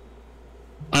one.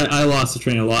 I lost the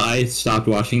train a lot. I stopped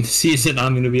watching the season,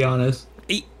 I'm going to be honest.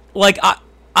 Like,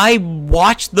 I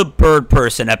watched the Bird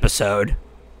Person episode,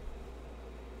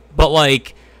 but,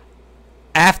 like,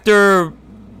 after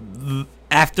the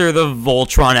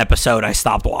Voltron episode, I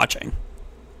stopped watching.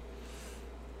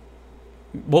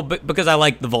 Well, because I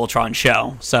like the Voltron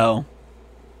show, so...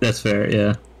 That's fair,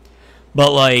 yeah.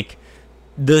 But, like,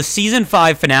 the season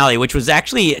 5 finale, which was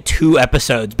actually 2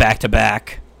 episodes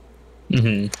back-to-back,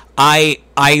 I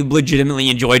legitimately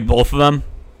enjoyed both of them.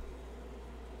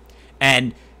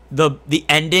 And the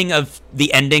ending of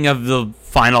the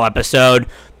final episode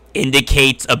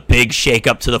indicates a big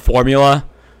shake-up to the formula,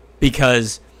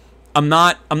 because I'm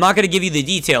not going to give you the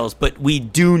details, but we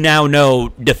do now know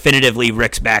definitively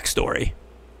Rick's backstory.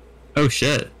 Oh,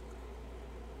 shit.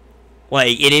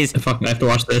 Like, it is... I have to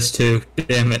watch this, too.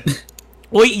 Damn it.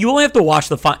 Well, you only have to watch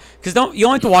you only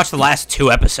have to watch the last 2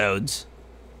 episodes.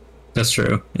 That's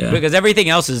true, yeah. Because everything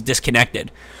else is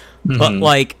disconnected. But,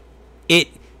 like, it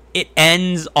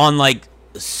ends on, like,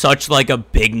 such, like, a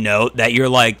big note that you're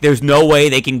like, there's no way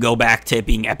they can go back to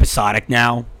being episodic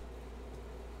now.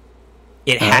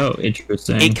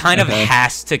 Interesting. It kind of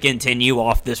has to continue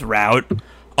off this route.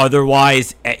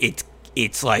 Otherwise, it's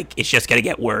just going to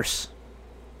get worse.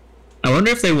 I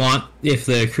wonder if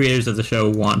the creators of the show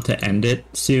want to end it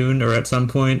soon or at some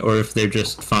point, or if they're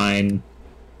just fine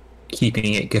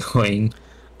keeping it going.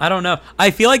 I don't know. I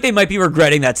feel like they might be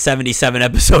regretting that 77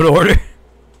 episode order.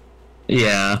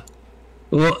 Yeah.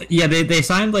 Well, yeah, they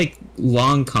signed, like,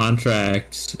 long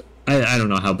contracts. I don't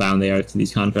know how bound they are to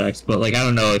these contracts, but, like, I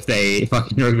don't know if they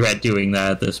fucking regret doing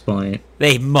that at this point.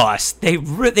 They must. They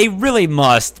really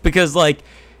must, because, like,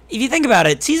 if you think about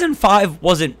it, season 5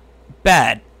 wasn't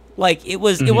bad. Like, it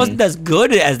wasn't as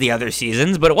good as the other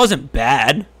seasons, but it wasn't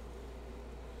bad.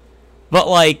 But,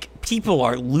 like, people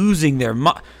are losing their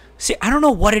See, I don't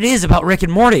know what it is about Rick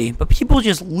and Morty, but people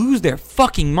just lose their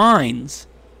fucking minds.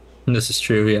 This is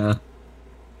true, yeah.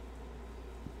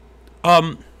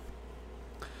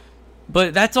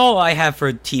 But that's all I have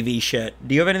for TV shit.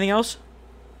 Do you have anything else?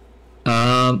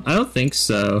 I don't think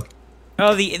so.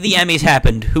 Oh, the Emmys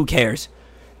happened. Who cares?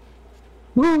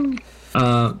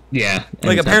 Yeah.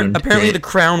 Like, apparently The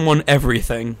Crown won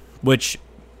everything, which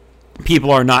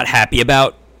people are not happy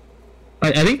about.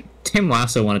 I think Tim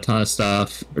Lasso won a ton of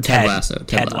stuff. Or Ted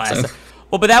Lasso.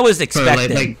 Well, but that was For,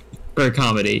 expected. for a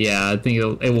comedy, yeah. I think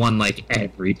it won, like,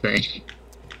 everything.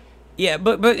 Yeah,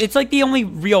 but it's like the only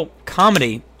real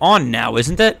comedy on now,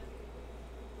 isn't it?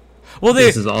 Well,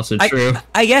 This is also true.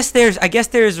 I guess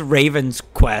there's Raven's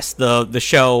Quest, the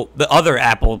show, the other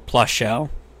Apple Plus show,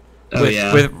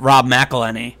 with Rob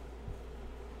McElhenney.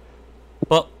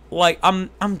 But like I'm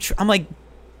like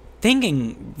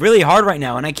thinking really hard right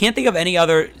now, and I can't think of any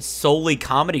other solely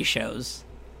comedy shows.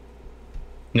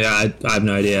 Yeah, I have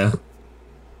no idea.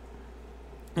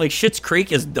 Like Schitt's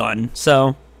Creek is done,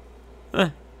 so.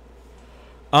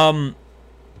 And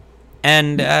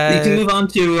you can move on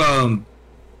to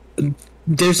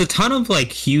there's a ton of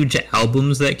like huge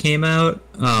albums that came out.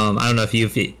 I don't know if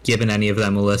you've given any of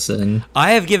them a listen.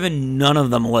 I have given none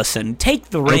of them a listen. Take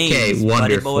the reins, okay,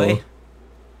 wonderful. buddy boy.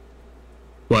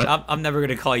 What? I'm never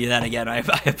gonna call you that again. I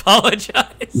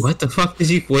apologize. What the fuck did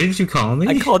you? What did you call me?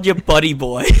 I called you buddy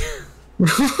boy.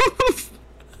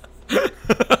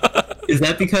 Is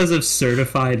that because of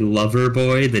Certified Lover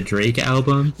Boy, the Drake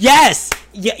album? Yes.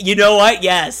 Yeah. You know what?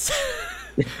 Yes.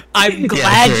 I'm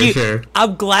glad sure.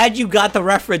 I'm glad you got the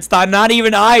reference. Not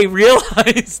even I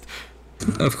realized.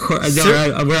 Of course,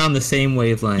 we're on the same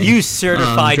wavelength. You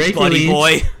certified buddy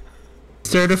boy.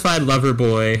 Certified Lover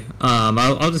Boy.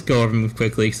 I'll just go over them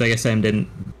quickly because, like I said, I didn't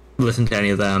listen to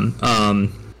any of them.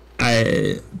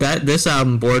 This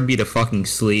album bored me to fucking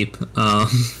sleep.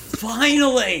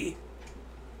 Finally.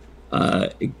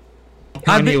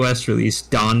 Kanye West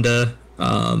released Donda.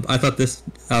 I thought this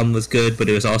album was good, but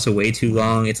it was also way too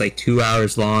long. It's like 2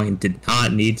 hours long and did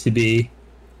not need to be.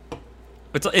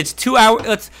 It's 2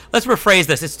 hours. Let's rephrase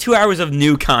this. It's 2 hours of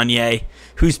new Kanye,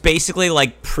 who's basically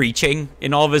like preaching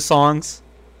in all of his songs.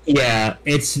 Yeah,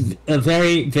 it's a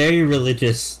very, very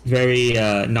religious, very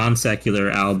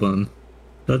non-secular album.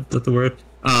 Is that the word?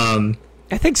 I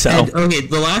think so. And, okay,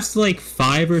 the last like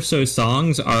 5 or so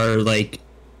songs are like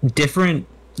different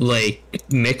like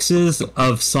mixes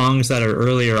of songs that are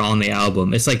earlier on the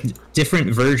album. It's like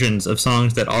different versions of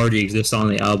songs that already exist on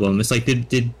the album. It's like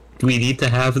did we need to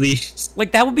have these?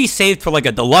 Like that would be saved for like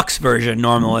a deluxe version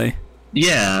normally.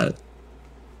 Yeah.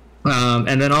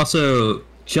 And then also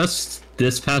just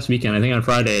this past weekend, I think on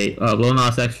Friday, Lil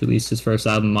Nas X released his first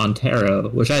album, Montero,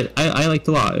 which I liked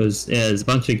a lot. It was a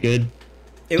bunch of good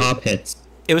pop hits.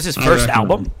 It was his first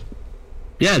album?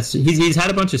 Yeah, he's had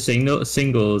a bunch of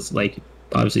singles, like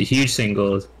obviously huge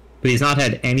singles, but he's not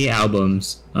had any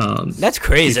albums. That's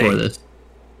crazy. Before this.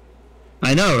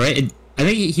 I know, right? I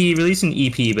think he released an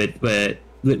EP, but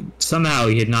somehow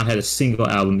he had not had a single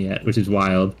album yet, which is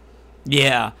wild.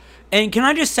 Yeah. And can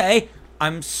I just say,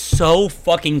 I'm so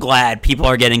fucking glad people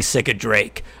are getting sick of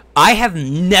Drake. I have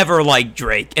never liked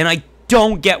Drake, and I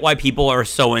don't get why people are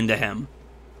so into him.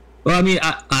 Well, I mean,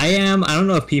 I am. I don't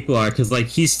know if people are, because, like,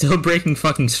 he's still breaking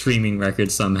fucking streaming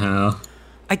records somehow.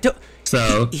 I don't...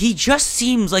 So... He just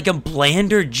seems like a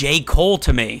blander J. Cole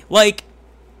to me. Like...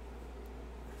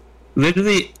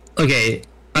 Literally, okay,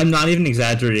 I'm not even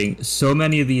exaggerating. So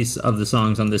many of the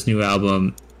songs on this new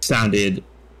album sounded,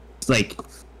 like,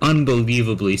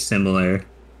 unbelievably similar.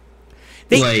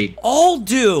 They all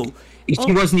do.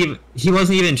 He wasn't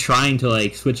even trying to,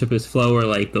 like, switch up his flow or,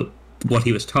 like, what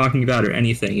he was talking about or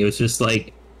anything. It was just,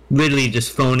 like, literally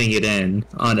just phoning it in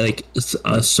on, like,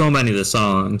 so many of the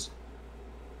songs.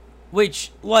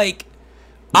 Which, like,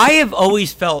 I have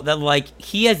always felt that, like,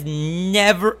 he has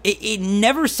never... It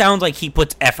never sounds like he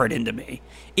puts effort into me.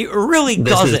 It really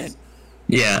doesn't.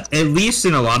 Yeah, at least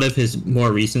in a lot of his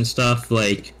more recent stuff,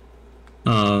 like,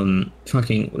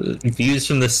 fucking Views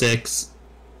from the Six,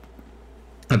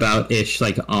 about-ish,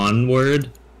 like, Onward.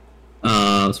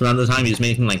 So around the time he was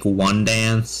making, like, One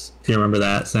Dance. If you remember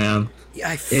that, Sam. Yeah,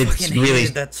 I fucking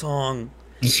hated that song.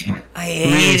 Yeah. I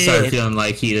hated really started feeling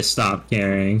like he just stopped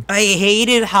caring. I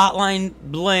hated Hotline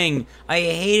Bling. I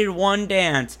hated One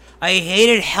Dance. I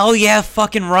hated Hell Yeah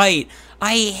Fucking Right.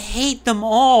 I hate them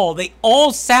all. They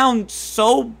all sound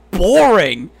so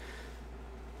boring.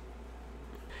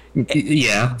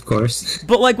 Yeah, of course.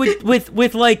 But like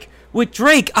with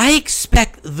Drake, I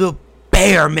expect the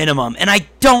bare minimum, and I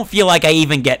don't feel like I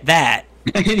even get that.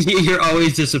 You're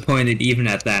always disappointed even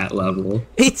at that level.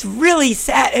 It's really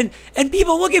sad, and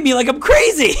people look at me like I'm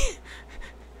crazy.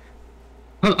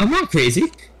 I'm not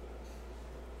crazy.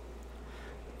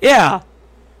 Yeah.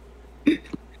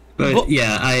 But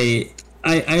yeah,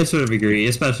 I sort of agree,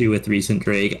 especially with recent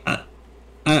Drake.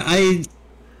 I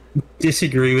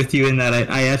disagree with you in that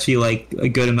I actually like a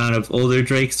good amount of older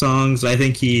Drake songs. I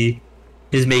think he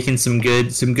is making some good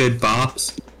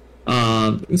bops.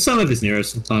 Some of his newer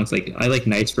songs, like I like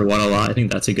Nights for What a lot. I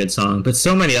think that's a good song. But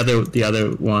so many the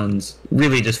other ones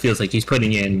really just feels like he's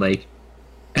putting in like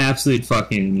absolute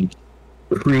fucking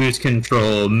cruise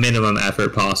control, minimum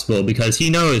effort possible, because he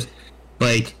knows,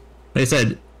 like I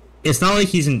said, it's not like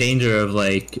he's in danger of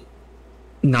like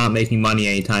not making money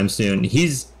anytime soon.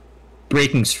 He's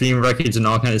breaking stream records and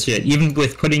all kinds of shit. Even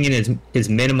with putting in his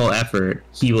minimal effort,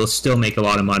 he will still make a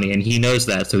lot of money, and he knows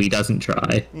that, so he doesn't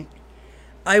try.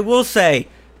 I will say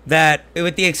that,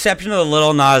 with the exception of the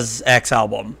Lil Nas X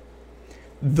album,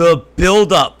 the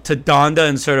build-up to Donda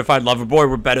and Certified Lover Boy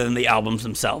were better than the albums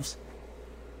themselves.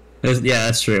 Yeah,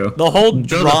 that's true. The whole Build-up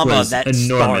drama was that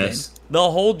enormous. started.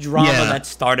 The whole drama Yeah. that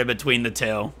started between the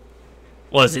two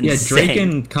was Yeah, insane. Drake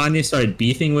and Kanye started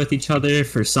beefing with each other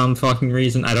for some fucking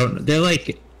reason. I don't. They're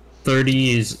like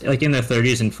 30s, like in their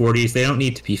 30s and 40s. They don't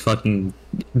need to be fucking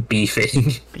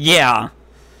beefing. Yeah.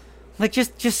 Like,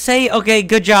 just say, okay,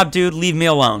 good job, dude, leave me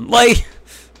alone. Like,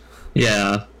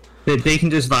 Yeah, they can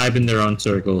just vibe in their own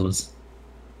circles.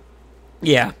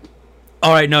 yeah.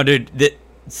 All right, no, dude.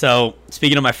 So,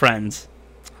 speaking of my friends,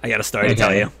 I got a story to tell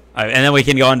Okay. you. All right, and then we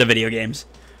can go on to video games.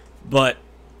 But,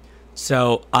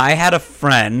 so, I had a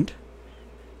friend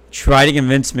try to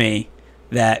convince me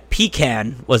that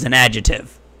pecan was an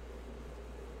adjective.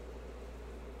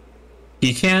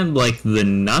 Pecan, like the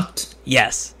nut.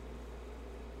 Yes.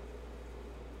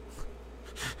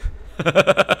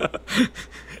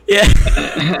 Yeah.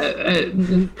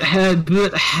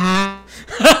 But how?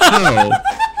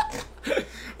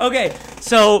 Okay,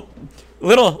 so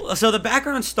the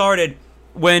background started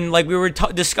when like we were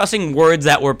discussing words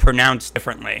that were pronounced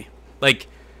differently, like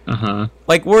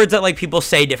words that like people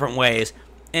say different ways,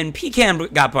 and pecan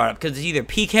got brought up because it's either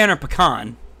pecan or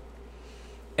pecan,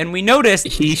 and we noticed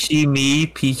He, she, me,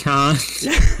 pecan.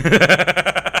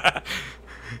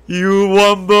 you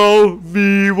wumbo,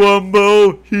 me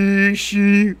wumbo, he,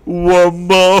 she,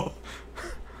 wumbo.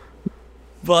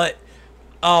 But,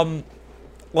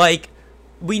 like,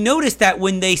 we noticed that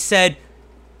when they said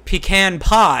pecan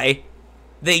pie,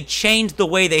 they changed the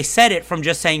way they said it from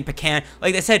just saying pecan.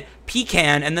 Like, they said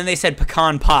pecan, and then they said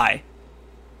pecan pie.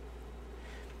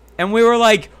 And we were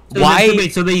like, why?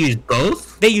 Wait, so they use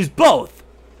both? They use both.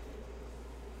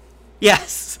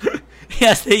 Yes.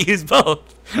 Yes, they use both.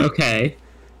 Okay.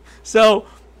 So,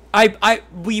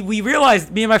 we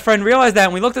realized, me and my friend realized that,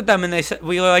 and we looked at them, and they said,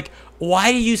 we were like,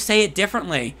 why do you say it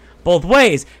differently, both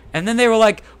ways? And then they were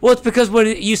like, well, it's because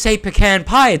when you say pecan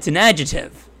pie, it's an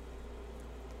adjective.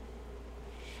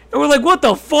 And we're like, what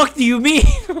the fuck do you mean?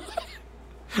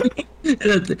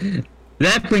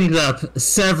 That brings up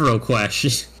several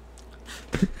questions.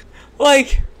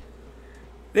 Like,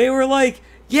 they were like,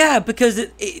 yeah, because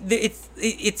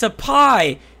it's a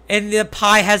pie, and the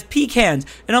pie has pecans.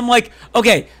 And I'm like,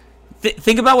 okay,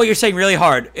 think about what you're saying really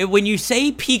hard. When you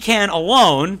say pecan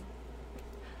alone,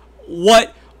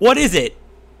 what is it?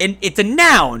 And it's a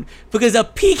noun, because a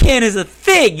pecan is a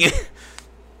thing.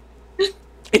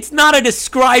 It's not a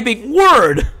describing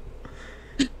word.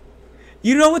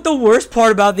 You know what the worst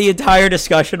part about the entire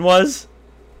discussion was?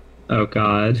 Oh,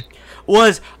 God.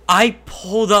 Was I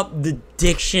pulled up the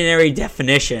dictionary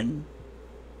definition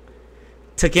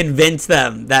to convince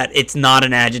them that it's not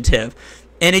an adjective.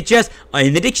 And it just,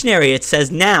 in the dictionary, it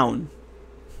says noun.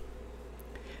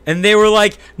 And they were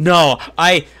like, no,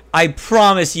 I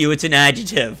promise you it's an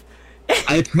adjective.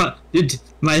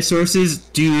 My sources,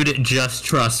 dude, just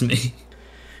trust me.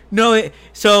 No,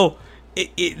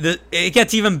 it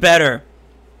gets even better,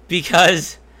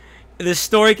 because the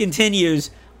story continues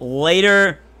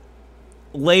later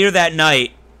that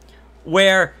night,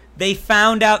 where they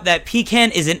found out that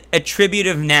pecan is an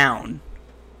attributive noun,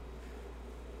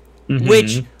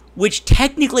 which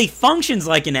technically functions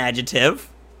like an adjective,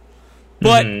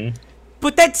 but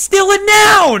that's still a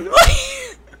noun.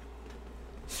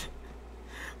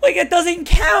 Like, it doesn't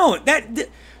count.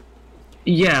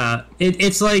 Yeah,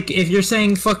 it's like if you're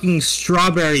saying fucking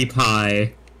strawberry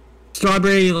pie.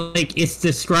 Strawberry, like, it's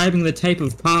describing the type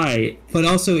of pie, but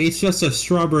also it's just a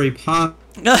strawberry pie.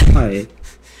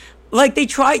 Like, they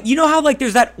try, you know how, like,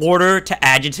 there's that order to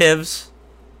adjectives?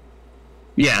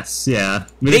 Yes, yeah.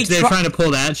 They're trying to pull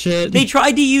that shit. They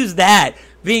tried to use that,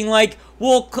 being like,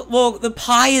 well, the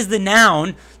pie is the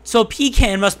noun, so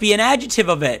pecan must be an adjective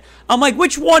of it. I'm like,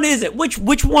 which one is it? Which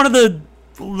one of the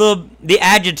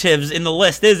adjectives in the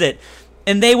list is it?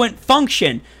 And they went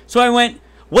function. So I went,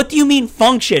 what do you mean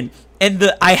function?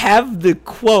 And I have the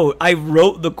quote. I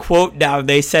wrote the quote down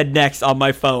they said next on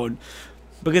my phone.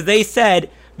 Because they said,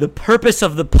 the purpose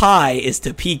of the pie is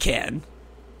to pecan.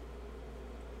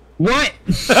 What?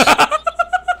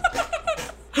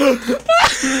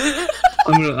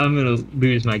 I'm gonna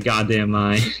lose my goddamn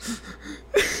mind.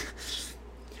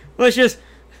 Let's just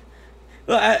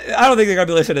I don't think they're gonna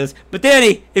be listening to this. But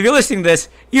Danny, if you're listening to this,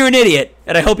 you're an idiot,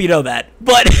 and I hope you know that.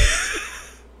 But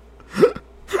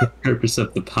The purpose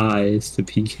of the pie is to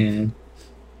pecan.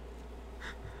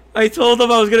 I told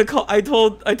them I was gonna call. I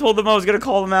told them I was gonna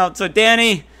call them out. So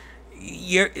Danny,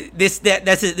 this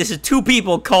is two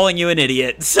people calling you an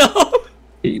idiot. So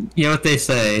You know what they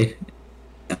say?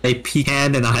 I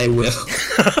pecan and I will.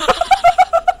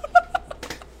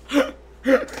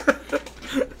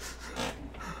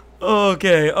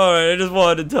 Okay, all right. I just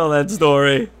wanted to tell that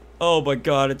story. Oh my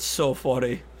god, it's so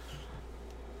funny.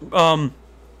 All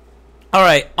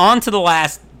right, on to the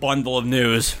last bundle of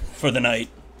news for the night,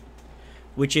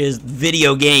 which is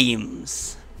video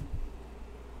games.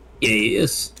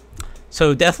 Yes.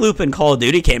 So Deathloop and Call of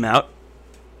Duty came out.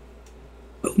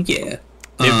 Oh yeah.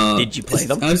 Did you play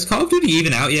them? Is Call of Duty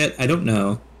even out yet? I don't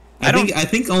know. I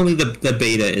think only the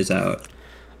beta is out.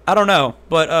 I don't know,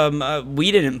 but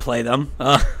we didn't play them.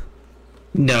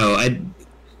 No, I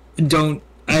don't.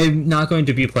 I'm not going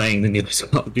to be playing the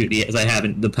newest Call of Duty as I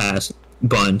haven't the past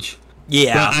bunch.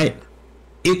 Yeah. But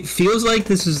it feels like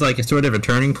this is like a sort of a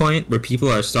turning point where people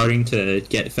are starting to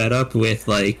get fed up with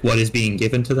like what is being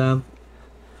given to them.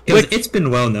 It's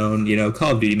been well known,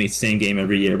 Call of Duty makes the same game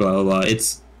every year, blah blah blah.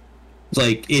 It's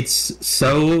like it's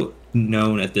so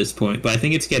known at this point, but I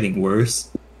think it's getting worse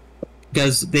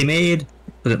because they made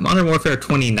Modern Warfare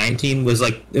 2019 was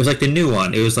like the new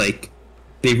one. It was like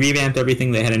they revamped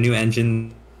everything. They had a new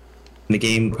engine. The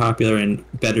game popular and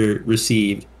better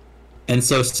received. And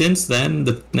so since then,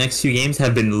 the next few games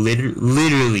have been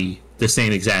literally the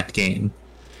same exact game.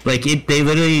 Like they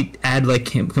literally add like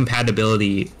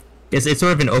compatibility. It's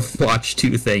sort of an Overwatch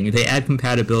 2 thing. They add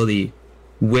compatibility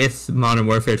with Modern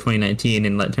Warfare 2019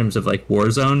 in terms of like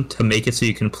Warzone to make it so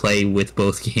you can play with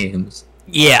both games.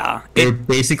 Yeah. They're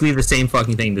basically the same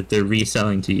fucking thing that they're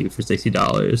reselling to you for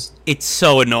 $60. It's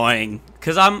so annoying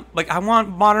because I'm like, I want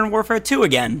Modern Warfare 2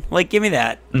 again. Like, give me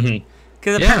that. Mm-hmm.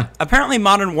 Because apparently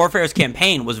Modern Warfare's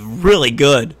campaign was really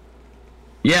good.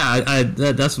 Yeah,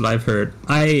 that's what I've heard.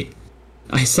 I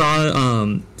saw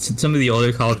some of the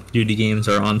older Call of Duty games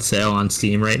are on sale on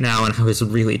Steam right now, and I was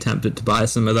really tempted to buy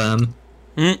some of them.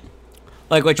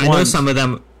 Like which ones? I know some of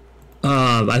them.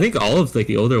 I think all of like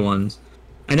the older ones.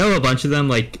 I know a bunch of them.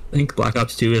 Like I think Black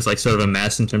Ops 2 is like sort of a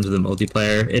mess in terms of the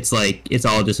multiplayer. It's like it's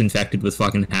all just infected with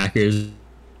fucking hackers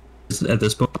at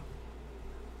this point.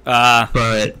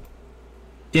 But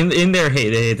in their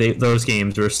heyday, those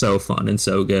games were so fun and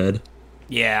so good.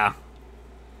 Yeah.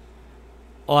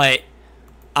 Like,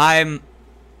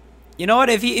 you know what?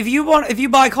 If you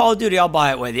buy Call of Duty, I'll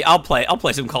buy it with you. I'll play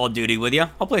some Call of Duty with you.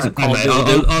 I'll play some Call of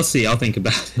Duty. I'll see. I'll think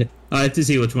about it. I have to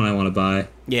see which one I want to buy.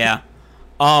 Yeah.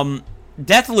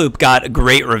 Deathloop got a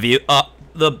great review.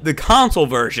 The console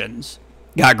versions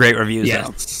got great reviews.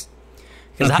 Yes.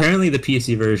 Apparently, the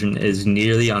PC version is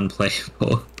nearly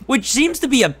unplayable. Which seems to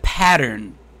be a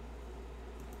pattern,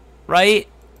 right?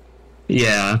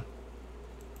 Yeah.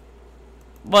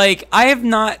 Like, I have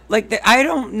not... Like, I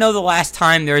don't know the last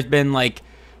time there's been, like,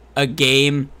 a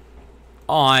game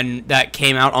that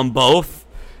came out on both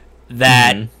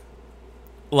that,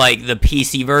 like, the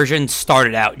PC version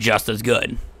started out just as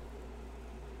good.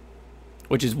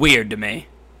 Which is weird to me.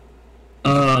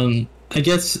 I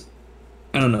guess...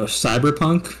 I don't know,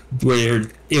 Cyberpunk, where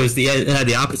it had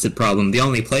the opposite problem. The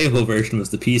only playable version was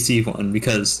the PC one,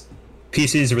 because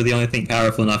PCs were the only thing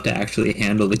powerful enough to actually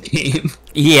handle the game.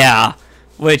 Yeah.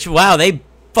 Which, wow, they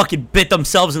fucking bit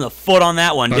themselves in the foot on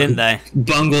that one, didn't they?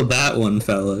 Bungled that one,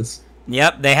 fellas.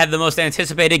 Yep, they had the most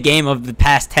anticipated game of the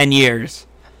past 10 years.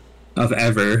 Of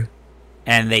ever.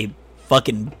 And they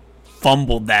fucking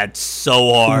fumbled that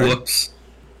so hard. Whoops.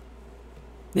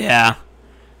 Yeah.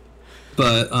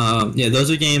 But, yeah,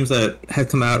 those are games that have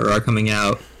come out or are coming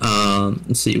out.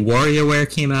 Let's see, WarioWare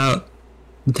came out.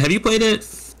 Have you played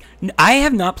it? I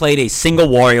have not played a single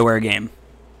WarioWare game.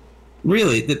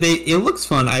 Really? It looks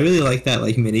fun. I really like that,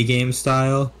 like, mini-game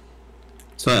style.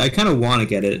 So I kind of want to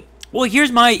get it. Well,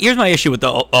 here's my issue with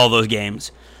all those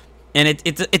games. And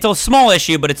it's a small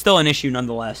issue, but it's still an issue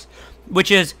nonetheless.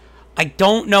 Which is, I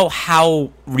don't know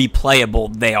how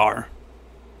replayable they are.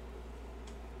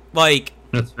 Like...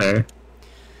 That's fair.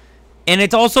 And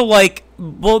it's also like,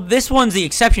 well, this one's the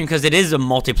exception because it is a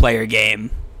multiplayer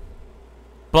game.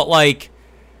 But, like,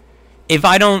 if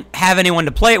I don't have anyone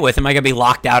to play it with, am I going to be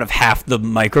locked out of half the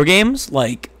micro games?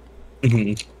 Like,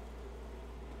 I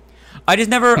just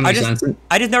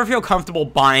never feel comfortable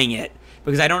buying it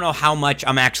because I don't know how much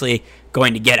I'm actually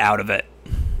going to get out of it.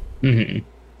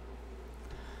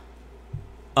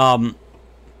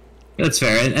 That's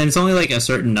fair. And it's only like a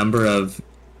certain number of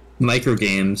micro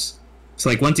games. So,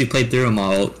 like, once you've played through them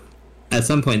all, at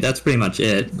some point, that's pretty much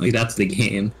it. Like, that's the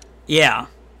game. Yeah.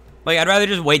 Like, I'd rather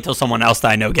just wait till someone else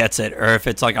that I know gets it, or if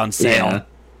it's, like, on sale. Yeah.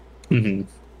 Mm-hmm.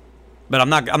 But I'm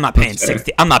not paying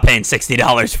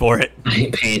 $60 for it. I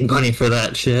ain't paying money for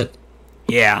that shit.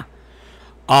 Yeah.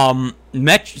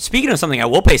 Speaking of something I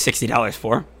will pay $60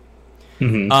 for,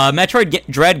 Mm-hmm. Metroid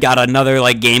Dread got another,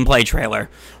 like, gameplay trailer,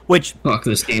 which... Fuck,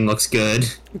 this game looks good.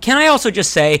 Can I also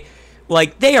just say,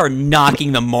 like, they are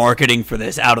knocking the marketing for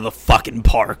this out of the fucking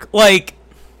park. Like...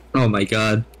 Oh my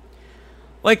god.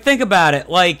 Like, think about it.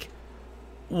 Like,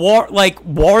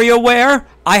 WarioWare,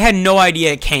 I had no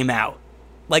idea it came out.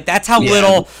 Like, that's how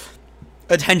little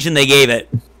attention they gave it.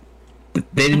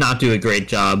 They did not do a great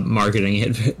job marketing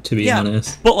it, to be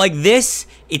honest. But, like, this,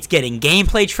 it's getting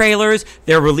gameplay trailers.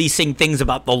 They're releasing things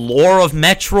about the lore of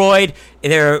Metroid.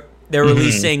 They're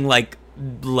releasing, like,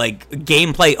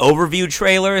 gameplay overview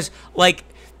trailers. Like,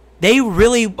 they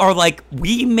really are like,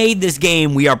 we made this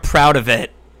game. We are proud of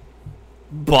it.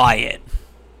 Buy it.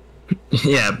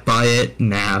 Yeah, buy it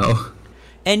now.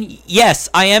 And, yes,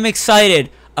 I am excited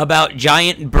about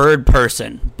Giant Bird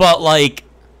Person. But, like...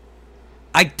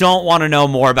 I don't want to know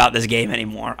more about this game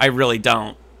anymore. I really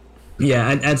don't. Yeah,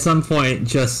 at some point,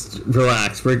 just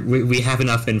relax. We have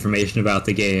enough information about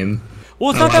the game.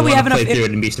 Well, it's not that we have enough. Play through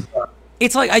it and be surprised.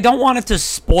 It's like I don't want it to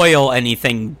spoil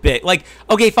anything big. Like,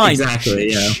 okay, fine.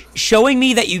 Exactly. Yeah. Showing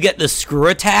me that you get the screw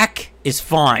attack is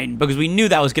fine because we knew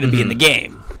that was going to be in the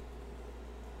game.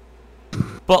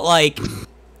 But like,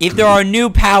 if there are new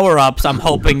power ups, I'm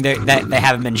hoping that they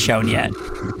haven't been shown yet.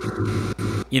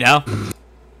 You know.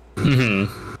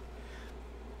 Mm-hmm.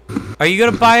 Are you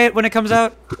gonna buy it when it comes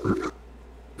out?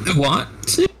 I want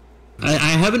to. I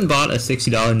haven't bought a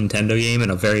 $60 Nintendo game in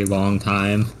a very long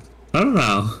time. I don't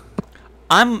know.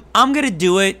 I'm gonna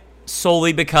do it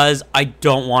solely because I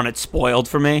don't want it spoiled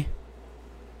for me.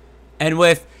 And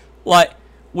with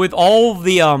all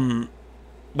the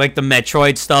like the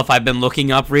Metroid stuff I've been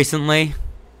looking up recently,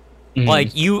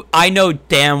 I know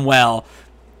damn well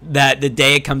that the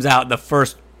day it comes out, the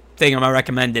first thing I'm gonna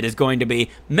recommend it is going to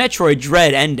be Metroid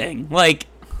Dread ending. Like,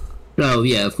 oh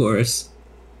yeah, of course.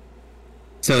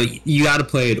 So you got to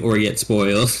play it or get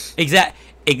spoiled.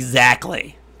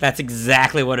 Exactly. That's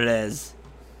exactly what it is.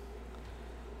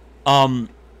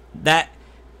 That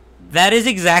is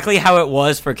exactly how it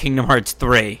was for Kingdom Hearts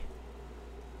 3.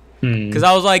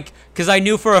 Because I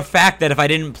knew for a fact that if I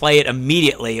didn't play it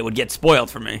immediately, it would get spoiled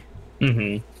for me.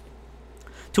 Mm-hmm.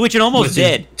 To which it almost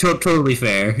did. Totally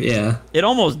fair, yeah. It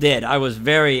almost did. I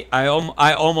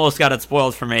almost got it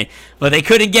spoiled for me, but they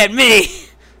couldn't get me.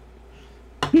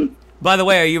 By the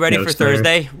way, are you ready for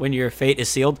Thursday when your fate is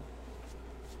sealed?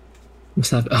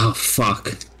 What's that? Oh,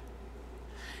 fuck.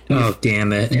 Oh,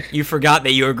 damn it. You forgot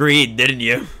that you agreed, didn't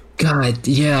you? God,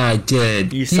 yeah, I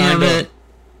did. You signed it.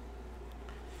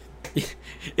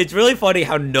 It's really funny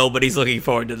how nobody's looking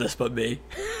forward to this but me.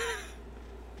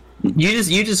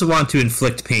 You just want to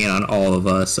inflict pain on all of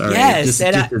us, all right? Yes,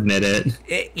 just admit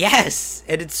it. Yes,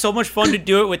 and it's so much fun to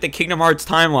do it with the Kingdom Hearts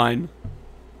timeline.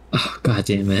 Oh, god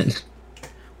damn it.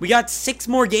 We got 6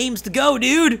 more games to go,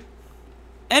 dude!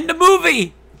 End the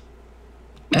movie!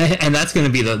 And that's going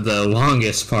to be the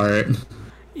longest part.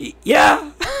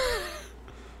 Yeah.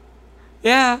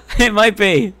 Yeah, it might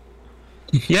be.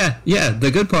 Yeah, the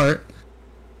good part.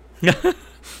 The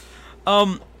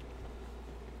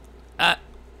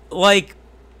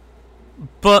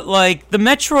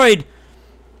Metroid,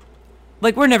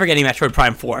 like, we're never getting Metroid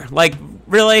Prime 4. Like,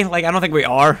 really? Like, I don't think we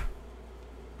are.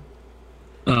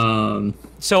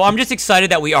 So I'm just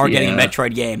excited that we are getting a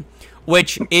Metroid game,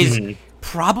 which is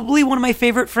probably one of my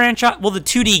favorite franchise. Well, the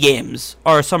 2D games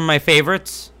are some of my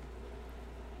favorites.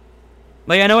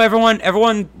 Like, I know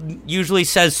everyone usually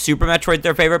says Super Metroid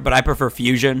their favorite, but I prefer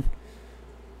Fusion.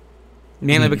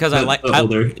 Mainly because I like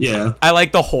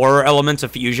the horror elements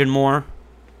of Fusion more.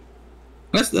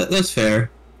 That's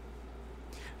fair.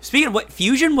 Speaking of what,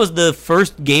 Fusion was the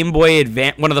first Game Boy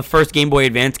Advance, one of the first Game Boy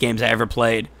Advance games I ever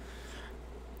played.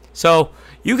 So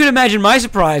you can imagine my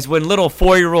surprise when little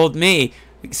 4-year-old me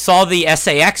saw the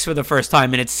SAX for the first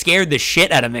time, and it scared the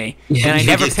shit out of me. Yeah, and I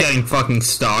never just getting fucking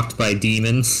stalked by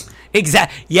demons.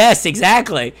 Yes,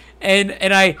 exactly. And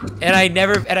I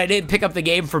didn't pick up the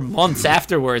game for months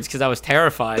afterwards because I was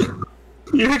terrified.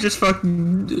 You were just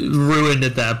fucking ruined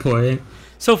at that point.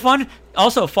 So fun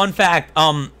fact,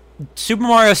 Super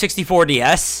Mario 64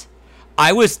 DS,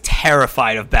 I was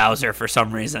terrified of Bowser for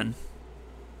some reason.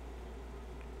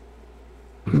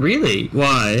 Really?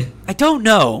 Why? I don't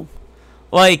know.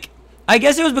 Like, I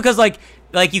guess it was because like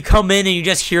you come in and you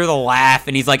just hear the laugh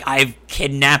and he's like, I've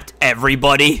kidnapped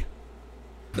everybody.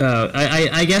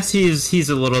 I guess he's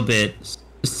a little bit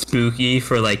spooky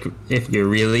for like if you're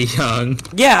really young.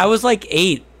 Yeah, I was like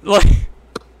 8. Like,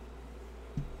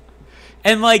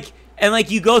 and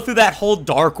you go through that whole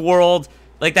dark world.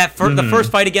 Like that the first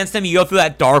fight against him, you go through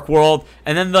that dark world,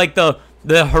 and then like the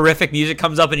horrific music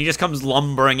comes up, and he just comes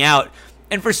lumbering out.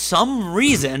 And for some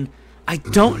reason, I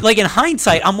don't like. In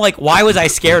hindsight, I'm like, why was I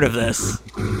scared of this?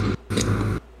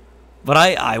 But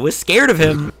I was scared of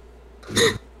him.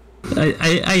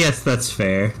 I guess that's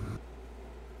fair.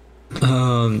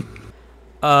 Any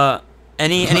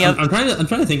other? I'm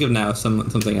trying to think of now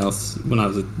something else when I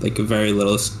was like a very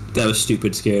little that was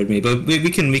stupid scared me, but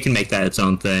we can make that its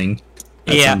own thing.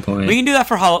 At some point. We can do that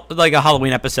for like a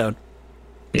Halloween episode.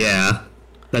 Yeah,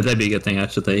 that'd be a good thing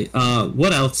actually.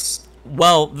 What else?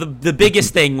 Well, the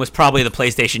biggest thing was probably the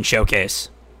PlayStation Showcase.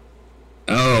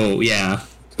 Oh yeah,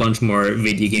 bunch more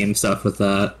video game stuff with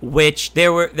that. Which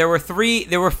there were three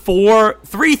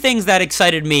things that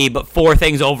excited me, but 4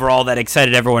 things overall that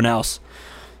excited everyone else.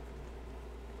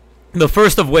 The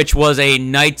first of which was a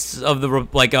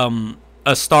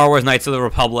a Star Wars Knights of the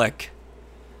Republic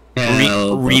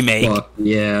remake. Fuck,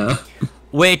 yeah.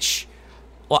 Which,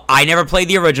 well, I never played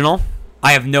the original.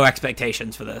 I have no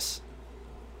expectations for this.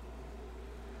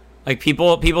 Like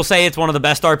people say it's one of the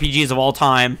best RPGs of all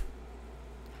time.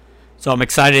 So I'm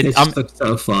excited. It just looks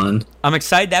so fun. I'm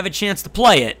excited to have a chance to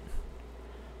play it.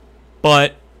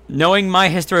 But knowing my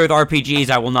history with RPGs,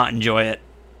 I will not enjoy it.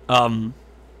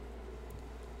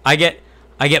 I get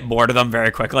bored of them very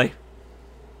quickly.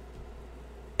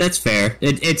 That's fair.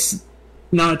 It's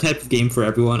not a type of game for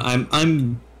everyone.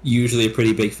 I'm usually a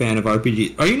pretty big fan of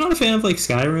RPG. Are you not a fan of like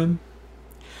Skyrim?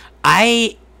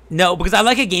 No, because I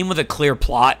like a game with a clear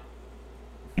plot.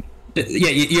 Yeah,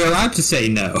 you're allowed to say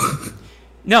no.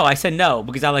 No, I said no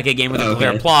because I like a game with a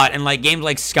clear plot, and like games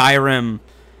like Skyrim,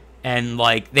 and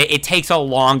like it takes a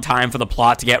long time for the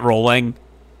plot to get rolling.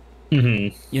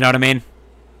 Mm-hmm. You know what I mean?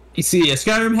 You see,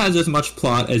 Skyrim has as much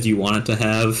plot as you want it to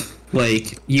have.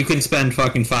 Like, you can spend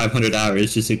fucking 500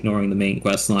 hours just ignoring the main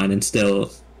quest line and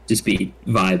still just be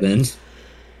vibing.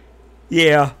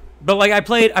 Yeah. But, like, I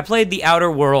played The Outer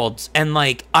Worlds, and,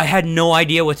 like, I had no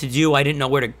idea what to do. I didn't know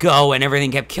where to go, and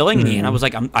everything kept killing me. And I was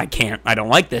like, I can't. I don't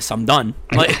like this. I'm done.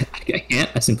 Like, I can't.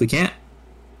 I simply can't.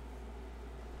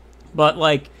 But,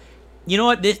 like, you know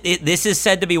what? This is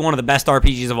said to be one of the best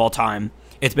RPGs of all time.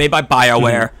 It's made by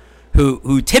BioWare,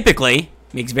 who typically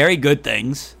makes very good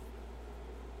things.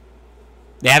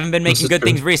 They haven't been making good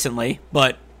things recently,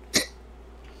 but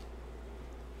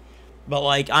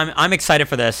like I'm excited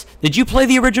for this. Did you play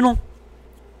the original?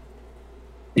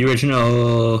 The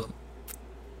original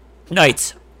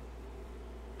Knights.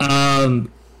 I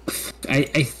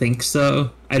think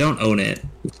so. I don't own it,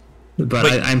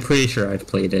 but I'm pretty sure I've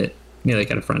played it. Maybe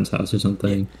like at a friend's house or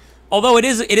something. Although it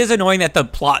is annoying that the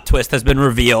plot twist has been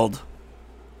revealed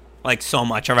like so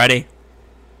much already.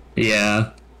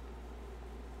 Yeah.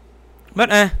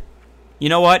 But you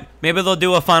know what? Maybe they'll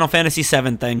do a Final Fantasy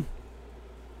VII thing.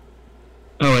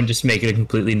 Oh, and just make it a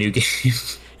completely new game.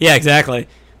 Yeah, exactly.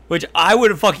 Which I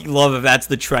would fucking love if that's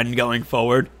the trend going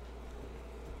forward.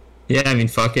 Yeah, I mean,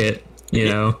 fuck it. You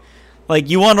know? Like,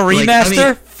 you want a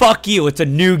remaster? Fuck you, it's a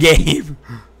new game.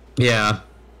 Yeah.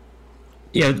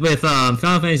 Yeah, with Final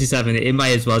Fantasy VII, it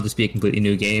might as well just be a completely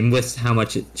new game with how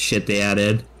much shit they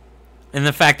added. And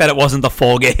the fact that it wasn't the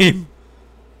full game.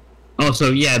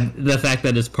 Also, yeah, the fact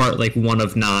that it's part, like, 1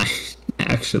 of 9,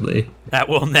 actually. That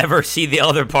we'll never see the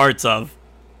other parts of.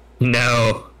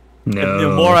 No. If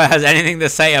Nomura has anything to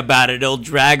say about it, it'll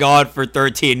drag on for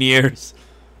 13 years.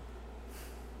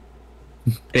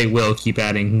 They will keep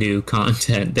adding new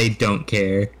content. They don't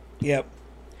care. Yep.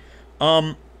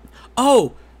 Well,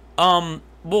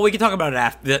 we can talk about it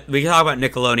after. We can talk about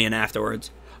Nickelodeon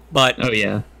afterwards. But oh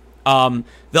yeah.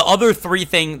 The 3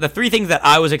 things that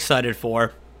I was excited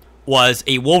for was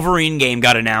a Wolverine game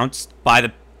got announced by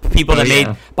the people that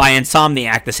made by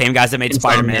Insomniac, the same guys that made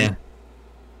Spider-Man.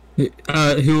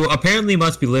 Who apparently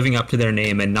must be living up to their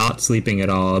name and not sleeping at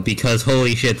all, because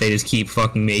holy shit, they just keep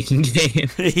fucking making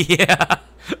games. Yeah.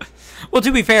 Well,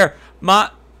 to be fair,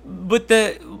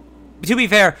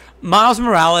 Miles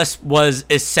Morales was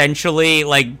essentially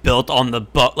like built on the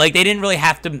book. Like they didn't really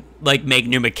have to like make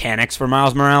new mechanics for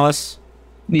Miles Morales.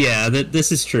 Yeah,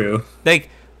 this is true.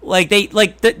 Not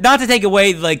to take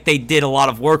away like they did a lot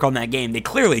of work on that game. They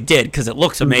clearly did because it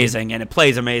looks amazing and it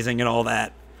plays amazing and all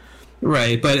that.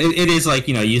 Right, but it is like,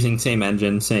 you know, using same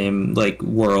engine, same like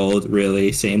world,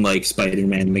 really, same like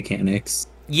Spider-Man mechanics.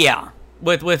 Yeah,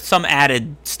 with some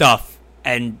added stuff,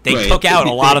 and they took out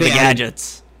a lot of the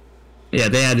gadgets. Yeah,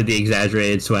 they added the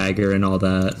exaggerated swagger and all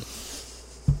that.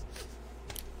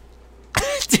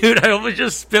 Dude, I almost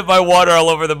just spit my water all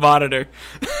over the monitor.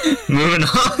 Moving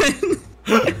on.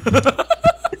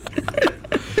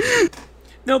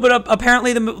 No, but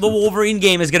apparently the Wolverine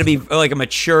game is going to be like a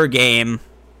mature game.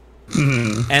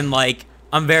 And like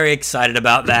I'm very excited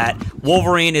about that.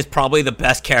 Wolverine is probably the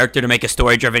best character to make a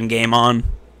story-driven game on.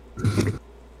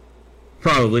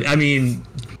 Probably. I mean,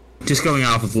 just going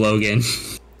off of Logan.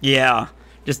 Yeah.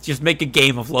 Just make a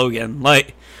game of Logan.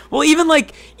 Like, well, even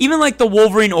like the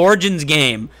Wolverine Origins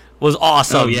game was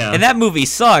awesome. Oh, yeah. And that movie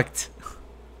sucked.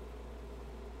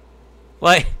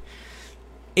 Like,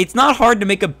 it's not hard to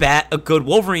make a good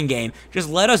Wolverine game. Just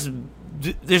let us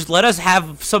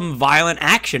have some violent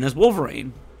action as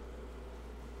Wolverine.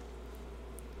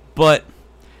 But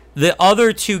the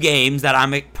other two games that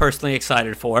I'm personally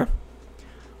excited for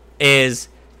is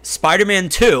Spider-Man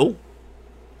 2,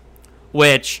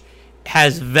 which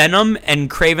has Venom and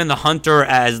Kraven the Hunter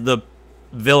as the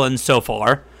villains so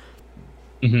far.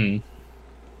 Mm-hmm.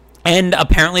 And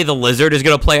apparently the Lizard is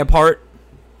going to play a part.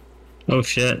 Oh,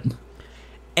 shit.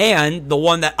 And the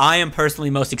one that I am personally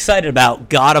most excited about,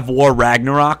 God of War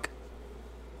Ragnarok.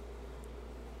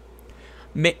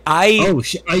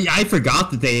 I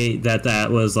forgot that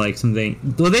that was like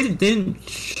something. Well, they didn't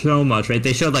show much, right?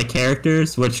 They showed like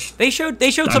characters, which they showed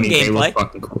some gameplay. They were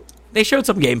fucking cool. They showed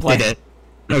some gameplay. They did.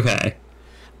 Okay.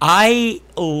 I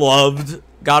loved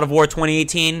God of War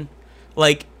 2018.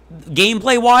 Like,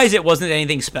 gameplay-wise, it wasn't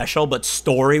anything special, but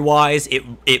story-wise,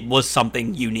 it was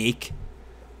something unique.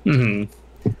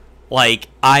 Mm-hmm. Like,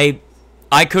 I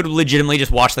could legitimately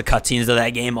just watch the cutscenes of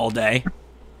that game all day.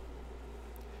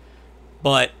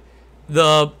 But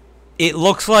it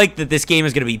looks like that this game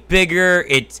is going to be bigger.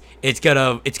 It's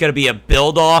gonna be a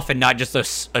build-off and not just a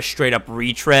straight-up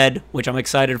retread, which I'm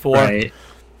excited for. Right.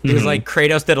 Because, like,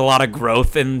 Kratos did a lot of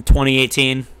growth in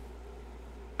 2018.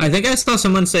 I think I saw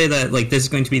someone say that, like, this is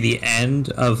going to be the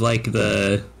end of, like,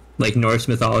 the, like, Norse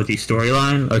mythology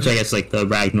storyline, which I guess, like, the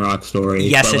Ragnarok story.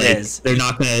 Yes, but, it like, is. They're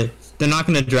not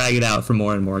gonna drag it out for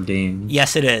more and more games.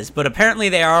 Yes, it is. But apparently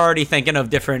they are already thinking of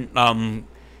different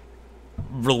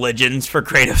religions for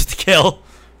Kratos to kill,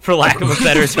 for lack of a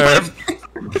better term.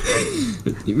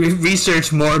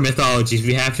 Research more mythologies.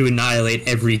 We have to annihilate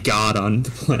every god on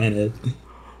the planet.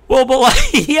 Well, but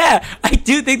like, yeah, I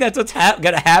do think that's what's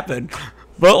gonna happen.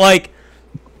 But like,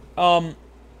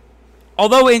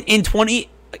 although in 20,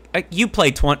 you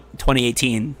played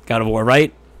 2018 God of War,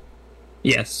 right?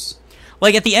 Yes.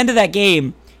 Like at the end of that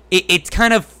game, it's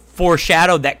kind of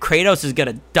foreshadowed that Kratos is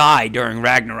gonna die during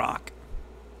Ragnarok.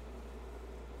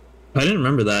 I didn't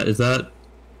remember that. Is that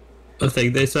a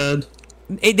thing they said?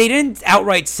 They didn't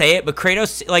outright say it, but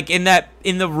Kratos, like in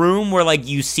the room where like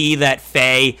you see that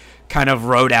Faye kind of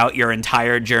wrote out your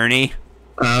entire journey.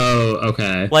 Oh,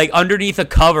 okay. Like underneath a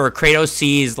cover, Kratos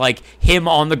sees like him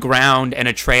on the ground and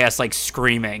Atreus like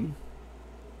screaming.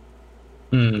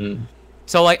 Hmm.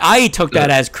 So like I took that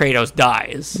as Kratos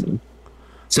dies.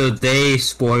 So they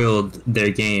spoiled their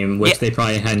game, which they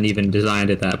probably hadn't even designed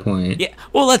at that point. Yeah.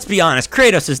 Well, let's be honest.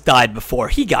 Kratos has died before.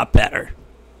 He got better.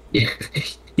 Yeah.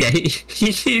 Yeah,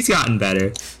 he's gotten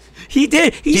better. He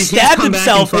did. He stabbed he's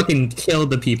himself. Back and fucking killed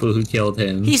the people who killed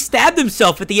him. He stabbed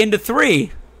himself at the end of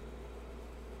 3.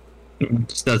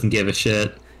 Just doesn't give a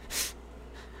shit.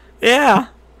 Yeah.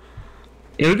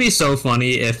 It would be so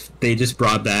funny if they just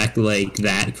brought back like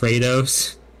that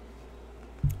Kratos.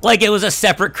 Like it was a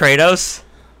separate Kratos.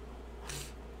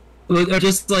 Or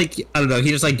just like, I don't know,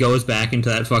 he just like goes back into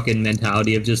that fucking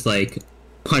mentality of just like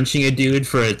punching a dude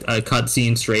for a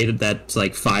cutscene straight that's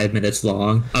like 5 minutes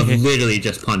long of literally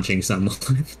just punching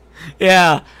someone.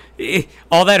 Yeah.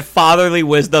 All that fatherly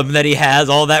wisdom that he has,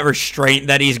 all that restraint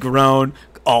that he's grown,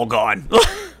 all gone.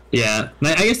 Yeah.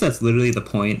 I guess that's literally the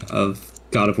point of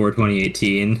God of War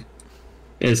 2018.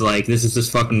 Is like, this is this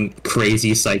fucking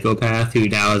crazy psychopath who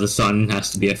now as a son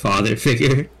has to be a father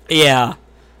figure. Yeah.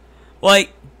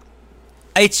 Like,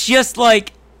 it's just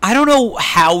like, I don't know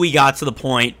how we got to the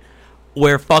point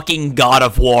where fucking God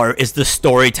of War is the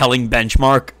storytelling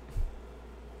benchmark.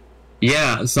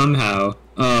 Yeah, somehow.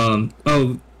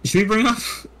 Oh, should we bring up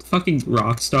fucking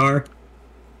Rockstar?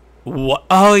 What?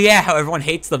 Oh yeah, how everyone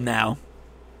hates them now.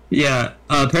 Yeah,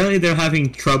 apparently they're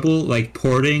having trouble, like,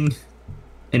 porting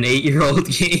an 8-year-old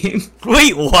game.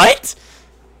 Wait, what?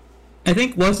 I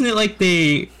think, wasn't it like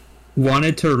they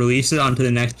wanted to release it onto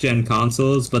the next-gen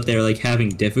consoles, but they're, like, having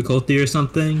difficulty or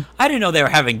something? I didn't know they were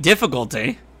having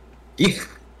difficulty. Yeah.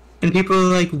 And people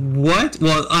are like, what?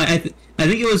 Well, I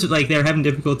think it was, like, they're having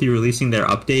difficulty releasing their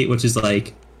update, which is,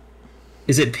 like,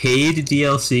 is it paid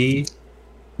DLC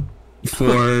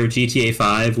for GTA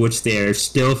 5, which they're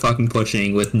still fucking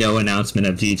pushing with no announcement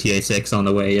of GTA 6 on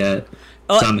the way yet,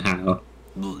 somehow.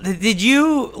 Did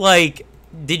you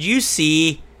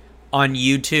see on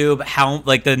YouTube how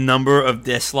like the number of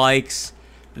dislikes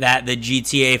that the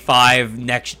GTA 5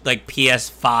 next like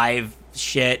PS5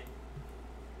 shit.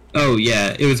 Oh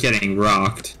yeah, it was getting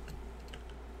rocked.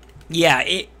 Yeah,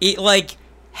 it like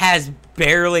has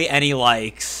barely any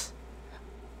likes.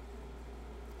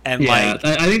 And yeah, like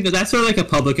I think that's sort of like a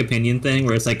public opinion thing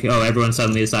where it's like, oh, everyone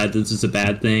suddenly decides this is a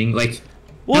bad thing. Like,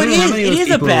 well, it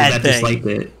is a bad thing. Disliked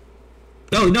it?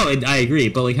 Oh no, I agree,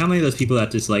 but like, how many of those people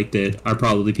that disliked it are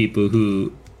probably people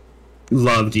who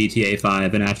love GTA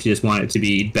 5 and actually just want it to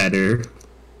be better?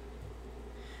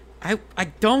 I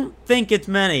don't think it's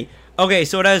many. Okay,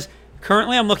 so it has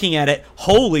currently I'm looking at it.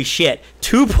 Holy shit,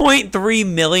 2.3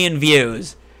 million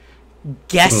views.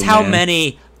 Guess how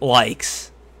many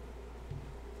likes?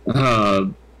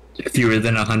 Fewer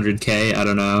than 100K. I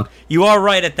don't know. You are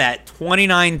right at that.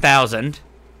 29,000.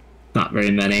 Not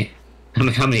very many.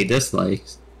 How many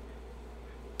dislikes?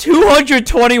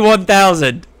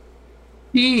 221,000.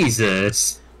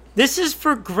 Jesus. This is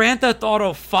for Grand Theft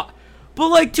Auto 5. But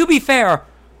like, to be fair,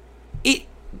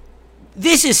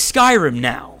 this is Skyrim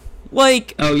now.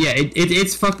 Like, oh yeah,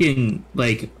 it's fucking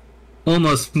like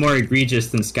almost more egregious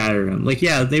than Skyrim. Like,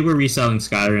 yeah, they were reselling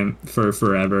Skyrim for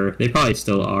forever. They probably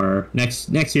still are. Next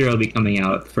year it'll be coming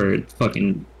out for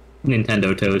fucking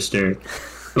Nintendo Toaster.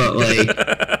 But like,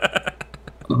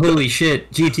 holy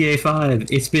shit, GTA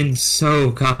 5. It's been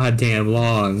so goddamn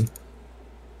long.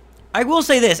 I will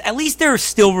say this, at least they're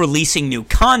still releasing new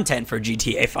content for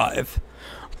GTA 5.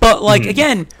 But like,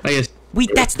 again, I guess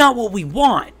that's not what we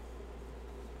want.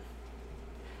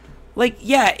 Like,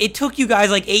 yeah, it took you guys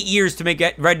like 8 years to make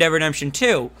Red Dead Redemption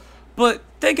 2, but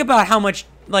think about how much,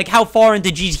 like, how far into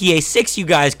GTA 6 you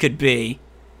guys could be.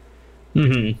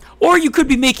 Mm-hmm. Or you could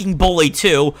be making Bully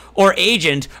 2, or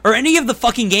Agent, or any of the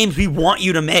fucking games we want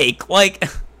you to make. Like,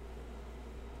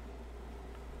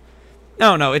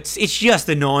 no, it's just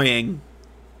annoying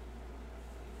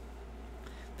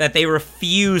that they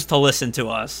refuse to listen to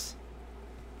us.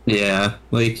 Yeah,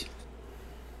 like,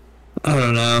 I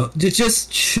don't know.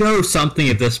 Just show something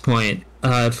at this point.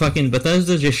 Fucking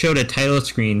Bethesda just showed a title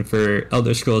screen for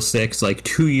Elder Scrolls 6 like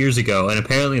 2 years ago, and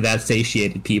apparently that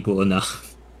satiated people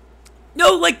enough.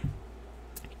 No, like,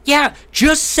 yeah,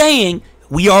 just saying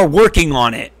we are working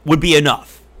on it would be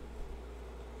enough.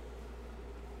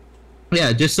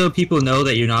 Yeah, just so people know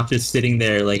that you're not just sitting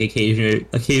there like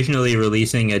occasionally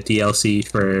releasing a DLC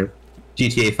for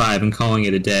GTA 5 and calling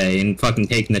it a day and fucking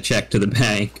taking the check to the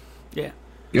bank. Yeah.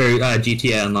 Or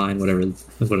GTA Online, whatever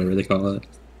they call it.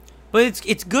 But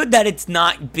it's good that it's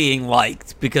not being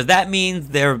liked, because that means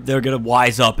they're gonna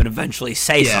wise up and eventually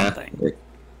say something.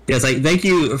 Yeah, it's like, thank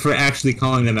you for actually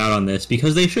calling them out on this,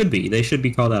 because they should be. They should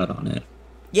be called out on it.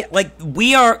 Yeah, like,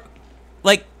 we are,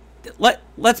 like,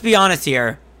 let's be honest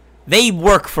here. They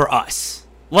work for us.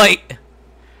 Like,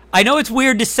 I know it's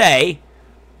weird to say,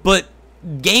 but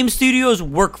game studios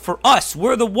work for us.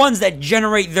 We're the ones that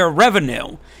generate their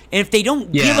revenue. And if they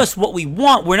don't give us what we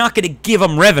want, we're not going to give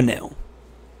them revenue.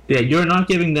 Yeah, you're not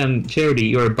giving them charity.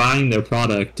 You're buying their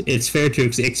product. It's fair to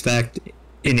expect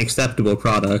an acceptable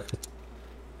product.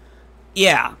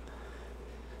 Yeah.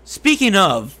 Speaking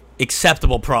of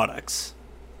acceptable products,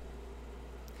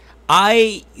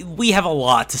 we have a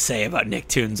lot to say about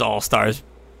Nicktoons All-Stars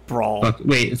Brawl.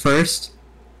 Wait, first,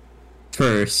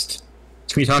 can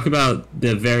we talk about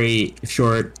the very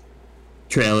short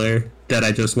trailer that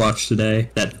I just watched today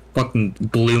that fucking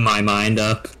blew my mind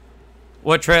up?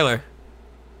 What trailer?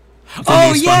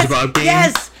 Oh,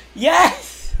 yes!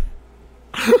 Yes!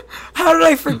 How did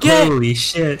I forget? Holy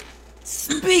shit.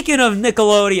 Speaking of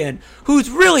Nickelodeon, who's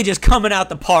really just coming out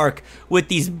the park with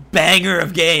these banger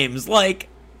of games, like,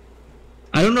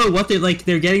 I don't know what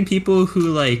they're getting people who,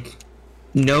 like,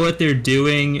 know what they're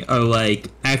doing or, like,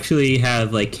 actually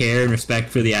have, like, care and respect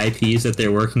for the IPs that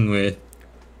they're working with.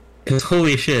 Because,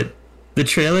 holy shit, the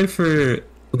trailer for,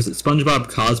 was it SpongeBob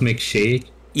Cosmic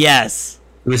Shake? Yes.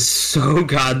 It was so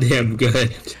goddamn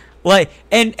good. Like,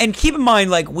 and keep in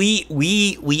mind, like, we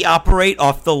operate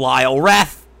off the Lyle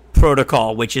Wrath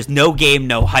protocol, which is no game,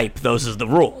 no hype. Those are the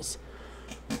rules.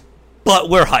 But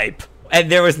we're hype.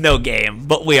 And there was no game,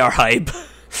 but we are hype.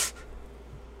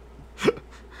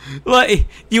 Like,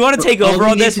 do you want to take over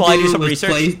on this while I do some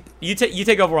research? You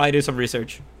take over while I do some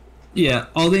research. Yeah,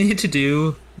 all they needed to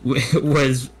do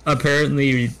was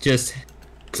apparently just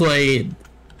play,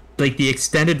 like, the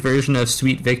extended version of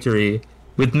Sweet Victory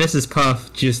with Mrs.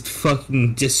 Puff just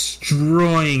fucking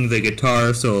destroying the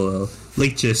guitar solo.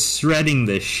 Like, just shredding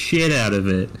the shit out of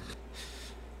it.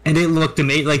 And it looked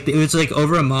amazing. Like, it was, like,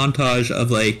 over a montage of,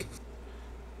 like,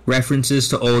 references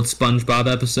to old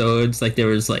SpongeBob episodes. Like, there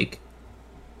was, like,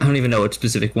 I don't even know what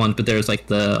specific ones, but there's like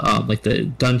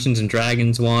the Dungeons and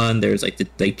Dragons one. There's like the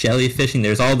like jellyfishing.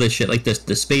 There's all this shit like this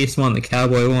the space one, the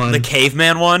cowboy one, The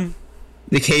caveman one.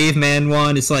 the caveman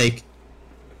one. It's like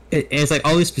it's like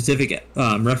all these specific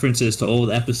references to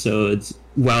old episodes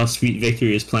while Sweet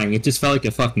Victory is playing. It just felt like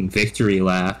a fucking victory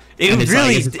lap. It and it's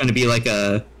really like it's going to be like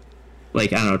a I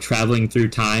don't know, traveling through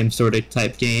time sort of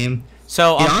type game.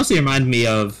 So It honestly reminded me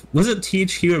of was it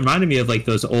THQ? It reminded me of like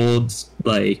those old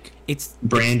like it's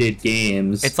branded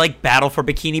games. it's like Battle for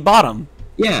Bikini Bottom.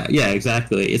 Yeah,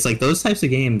 exactly. It's like those types of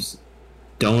games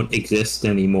don't exist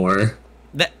anymore.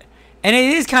 That, and it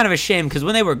is kind of a shame because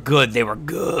when they were good, they were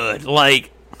good.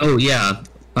 Like, Oh yeah,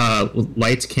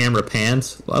 lights, camera,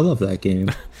 pans. I love that game.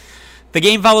 the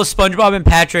game follows SpongeBob and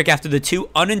Patrick after the two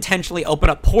unintentionally open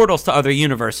up portals to other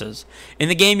universes. In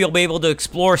the game, you'll be able to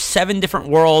explore 7 different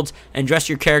worlds and dress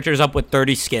your characters up with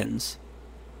 30 skins.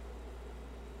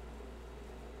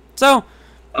 So,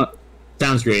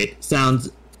 Sounds great. Sounds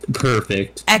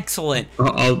perfect. excellent.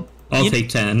 I'll take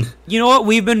 10. You know what?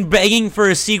 We've been begging for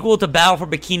a sequel to Battle for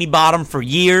Bikini Bottom for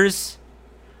years.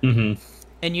 Mm-hmm.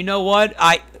 And you know what?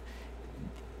 I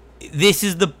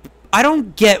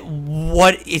don't get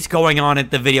what is going on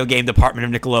at the video game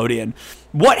department of Nickelodeon.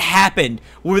 What happened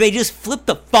where they just flipped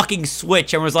the fucking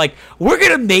switch and was like, we're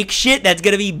gonna make shit that's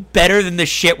gonna be better than the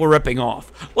shit we're ripping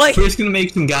off. Like, We're just gonna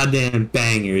make some goddamn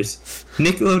bangers.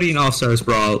 Nickelodeon All Stars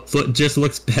Brawl just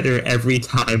looks better every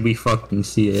time we fucking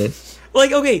see it.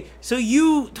 like, okay, so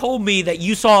you told me that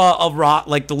you saw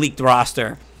the leaked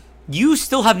roster. You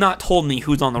still have not told me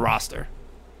who's on the roster.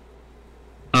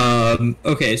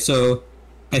 Okay, so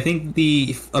I think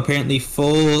the apparently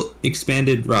full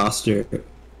expanded roster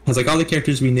has like all the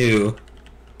characters we knew,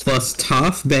 plus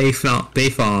Toph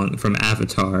Beifong from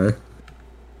Avatar,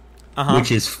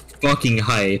 which is fucking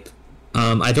hype.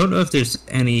 I don't know if there's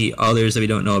any others that we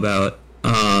don't know about.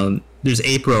 There's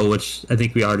April, which I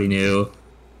think we already knew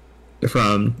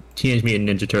from Teenage Mutant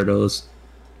Ninja Turtles.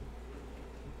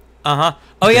 Oh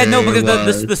yeah, no, There because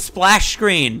was- the splash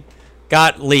screen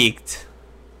got leaked.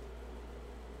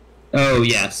 Oh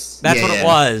yes, That's what it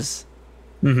was.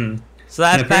 Mm-hmm. So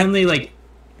And that apparently, like,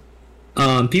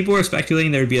 people were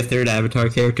speculating there would be a third Avatar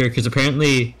character because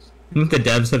apparently, I think the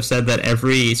devs have said that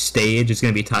every stage is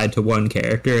going to be tied to one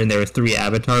character, and there were 3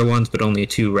 Avatar ones, but only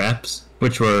 2 reps,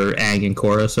 which were Aang and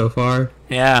Korra so far.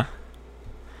 yeah.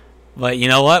 But you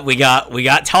know what? We got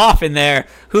Toph in there.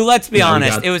 Who, let's be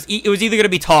honest, it was either gonna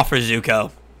be Toph or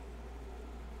Zuko.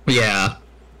 Yeah,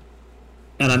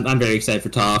 and I'm very excited for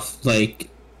Toph. Like,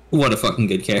 what a fucking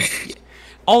good character.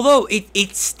 Although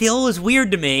it still is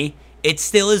weird to me. It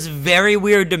still is very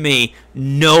weird to me.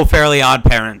 No Fairly Odd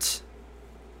Parents.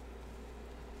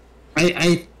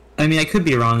 I mean, I could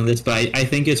be wrong on this, but I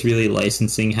think it's really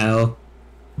licensing hell.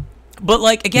 But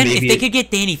like again, Maybe if they could get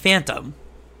Danny Phantom.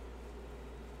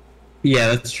 Yeah,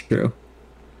 that's true.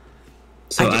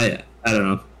 So I don't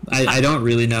know. I don't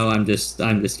really know. I'm just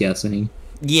guessing.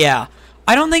 Yeah.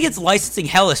 I don't think it's licensing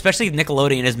hell, especially if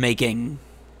Nickelodeon is making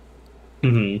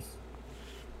Mm-hmm.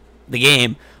 the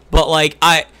game. But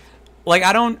I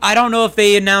don't know if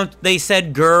they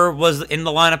said Gurr was in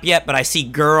the lineup yet, but I see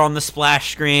Gurr on the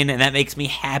splash screen and that makes me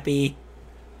happy.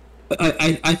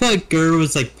 I thought Gurr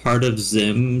was like part of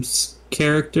Zim's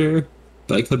character,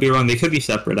 but I could be wrong. They could be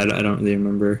separate. I don't really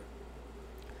remember.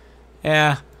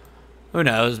 Yeah. Who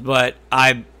knows, but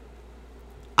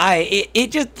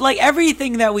it just like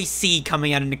everything that we see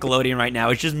coming out of Nickelodeon right now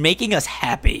is just making us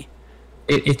happy.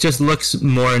 It just looks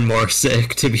more and more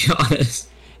sick, to be honest.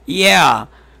 Yeah.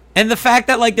 And the fact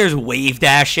that like there's wave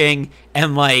dashing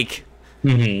and like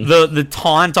Mm-hmm. the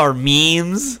taunts are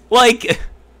memes, like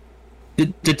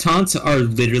The taunts are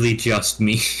literally just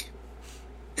me.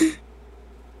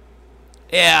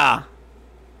 yeah.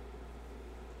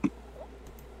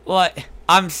 What?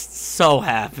 I'm so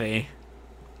happy.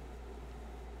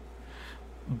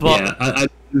 But Yeah, I'm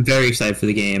very excited for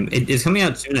the game. It's coming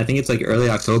out soon. I think it's like early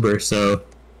October, so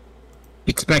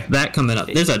expect that coming up.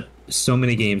 There's so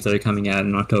many games that are coming out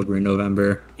in October and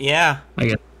November. yeah. I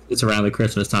guess it's around the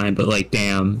Christmas time, but like,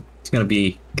 damn, it's gonna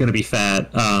be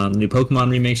fat. New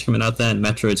Pokemon remakes coming out then.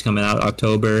 Metroid's coming out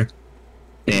October.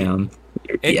 Damn,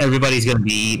 everybody's gonna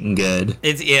be eating good.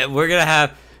 We're gonna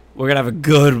have a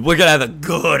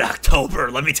good October,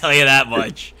 let me tell you that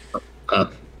much. A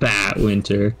fat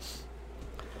winter.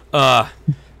 All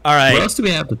right. What else do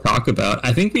we have to talk about?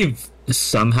 I think we've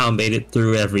somehow made it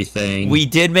through everything. We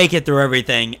did make it through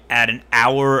everything at an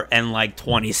hour and like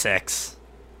 26.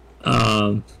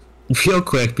 Real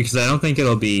quick, because I don't think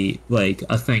it'll be like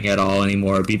a thing at all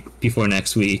anymore before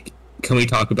next week. Can we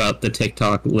talk about the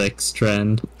TikTok licks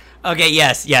trend? Okay,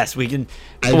 yes, we can.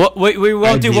 I- We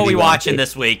won't I do what really we want watching to.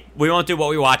 this week. We won't do what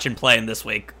we watching playing this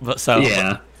week. So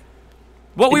Yeah.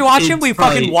 what we watching? It's We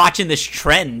probably- fucking watching this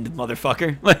trend,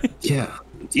 motherfucker. Yeah.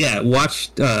 Yeah, watch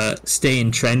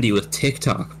Staying Trendy with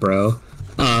TikTok, bro.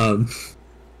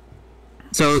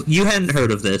 So you hadn't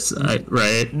heard of this,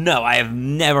 right? No, I have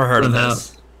never heard of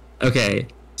this. Okay.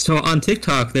 So on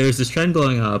TikTok, there's this trend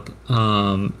going up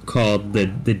called the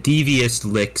devious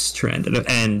licks trend,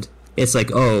 and it's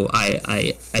like, oh,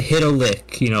 I hit a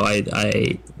lick,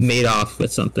 I made off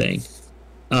with something,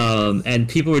 and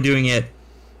people were doing it.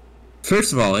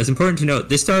 First of all, it's important to note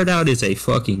this started out as a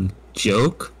fucking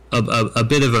joke, a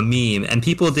bit of a meme, and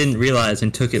people didn't realize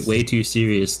and took it way too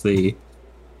seriously.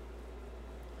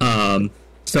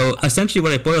 So essentially,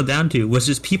 what it boiled down to was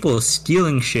just people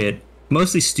stealing shit.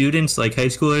 Mostly students, like high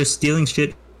schoolers, stealing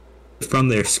shit from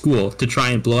their school to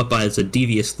try and blow up as a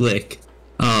devious lick.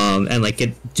 And like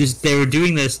they were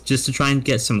doing this just to try and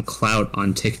get some clout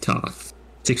on TikTok.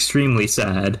 It's extremely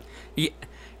sad. Yeah,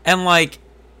 and like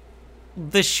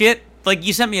the shit, like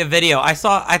you sent me a video. I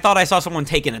thought I saw someone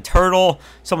taking a turtle.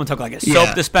 Someone took like a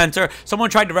soap dispenser. Someone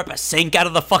tried to rip a sink out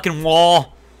of the fucking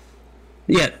wall.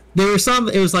 Yeah, there were some.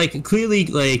 It was like clearly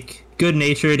like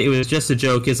good-natured. It was just a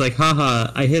joke. It's like,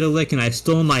 haha, I hit a lick and I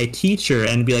stole my teacher,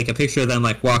 and it'd be like a picture of them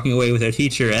like walking away with their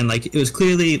teacher, and like it was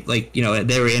clearly like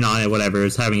they were in on it, whatever. It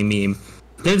was having a meme.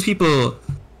 There's people,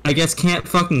 I guess, can't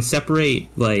fucking separate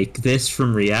like this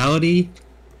from reality.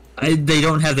 They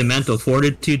don't have the mental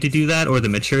fortitude to do that or the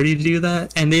maturity to do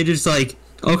that, and they just like,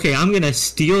 okay, I'm gonna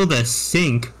steal the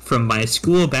sink from my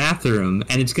school bathroom,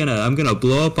 and I'm gonna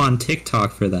blow up on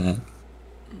TikTok for that.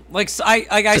 Like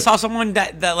I saw someone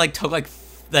that like took like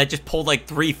that just pulled like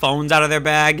 3 phones out of their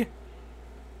bag.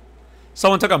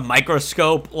 Someone took a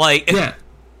microscope. Like yeah,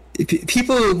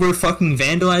 people were fucking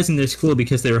vandalizing their school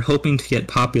because they were hoping to get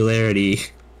popularity.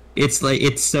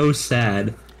 It's so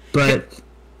sad, but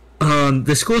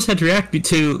the schools had to react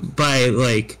by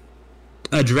like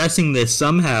addressing this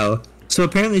somehow. So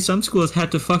apparently some schools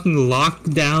had to fucking lock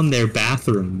down their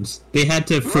bathrooms. They had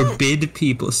to forbid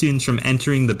students from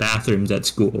entering the bathrooms at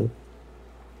school.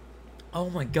 Oh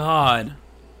my god.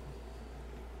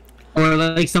 Or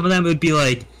like some of them would be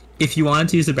like, if you wanted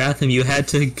to use the bathroom, you had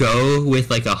to go with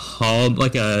like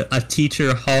a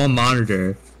teacher hall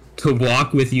monitor to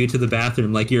walk with you to the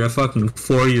bathroom like you're a fucking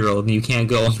 4-year-old and you can't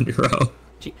go on your own.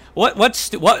 What's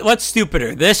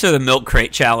stupider, this or the milk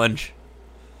crate challenge?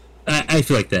 I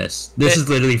feel like this is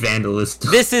literally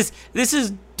vandalism. This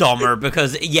is dumber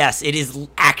because yes, it is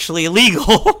actually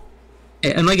illegal.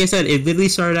 And like I said, it literally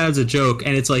started out as a joke,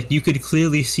 and it's like you could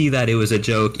clearly see that it was a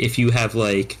joke if you have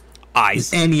like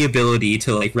eyes, any ability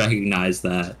to like recognize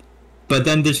that. But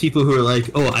then there's people who are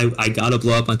like, oh, I gotta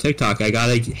blow up on TikTok. I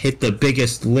gotta hit the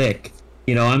biggest lick.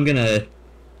 I'm gonna,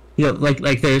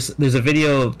 like there's a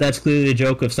video that's clearly a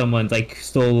joke of someone like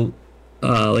stole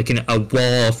like a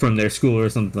wall from their school or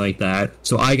something like that.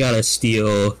 So I gotta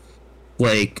steal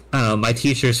like my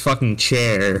teacher's fucking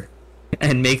chair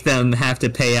and make them have to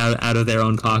pay out of their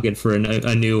own pocket for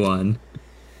a new one.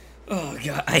 Oh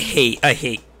god, I hate.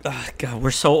 Oh god,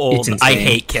 we're so old. I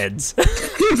hate kids.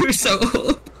 We're so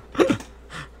old.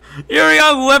 You're a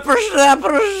young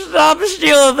whippersnapper. Stop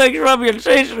stealing things from your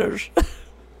teachers.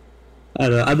 I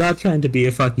don't know. I'm not trying to be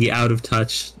a fucking out of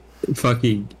touch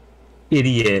fucking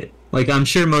idiot. Like, I'm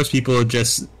sure most people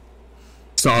just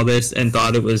saw this and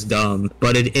thought it was dumb,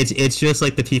 but it's just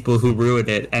like the people who ruined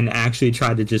it and actually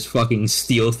tried to just fucking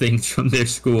steal things from their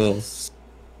school.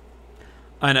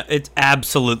 I know, it's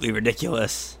absolutely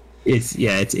ridiculous. It's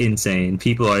insane.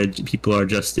 People are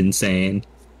just insane.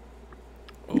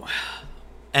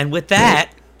 And with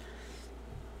that,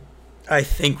 I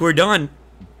think we're done.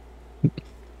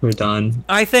 We're done.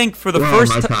 I think for the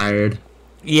first time. I'm tired.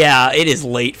 Yeah, it is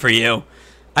late for you.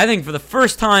 I think for the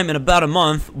first time in about a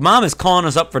month, Mom is calling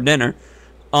us up for dinner.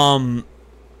 I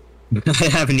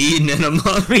haven't eaten in a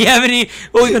month. We haven't eaten.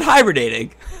 Well, we've been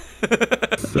hibernating.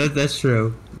 That's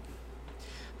true.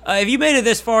 If you made it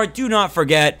this far, do not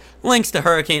forget links to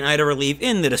Hurricane Ida relief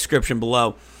in the description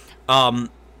below. And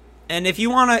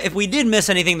if we did miss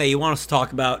anything that you want us to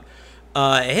talk about,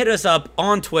 hit us up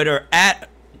on Twitter at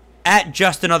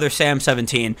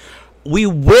JustAnotherSam17. We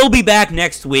will be back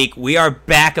next week. We are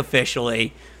back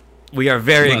officially. We are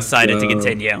very excited to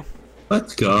continue.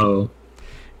 Let's go.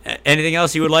 Anything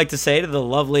else you would like to say to the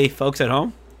lovely folks at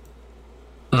home?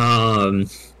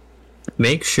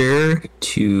 Make sure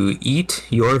to eat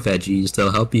your veggies.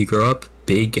 They'll help you grow up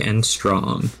big and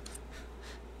strong.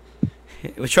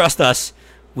 Trust us,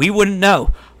 we wouldn't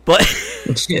know. But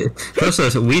trust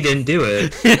us, we didn't do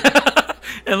it.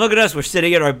 And look at us, we're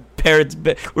sitting in our parents'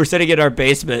 we're sitting in our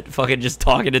basement, fucking just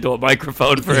talking into a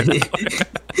microphone for an hour.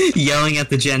 Yelling at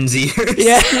the Gen Zers.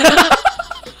 Yeah.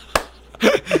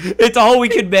 It's all we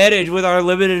can manage with our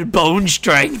limited bone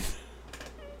strength.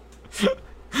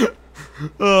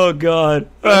 Oh god.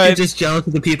 All I'm right. just jealous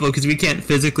of the people because we can't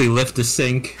physically lift a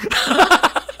sink.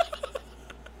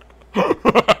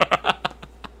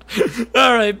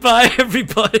 All right, bye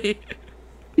everybody.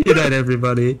 Good night,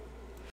 everybody.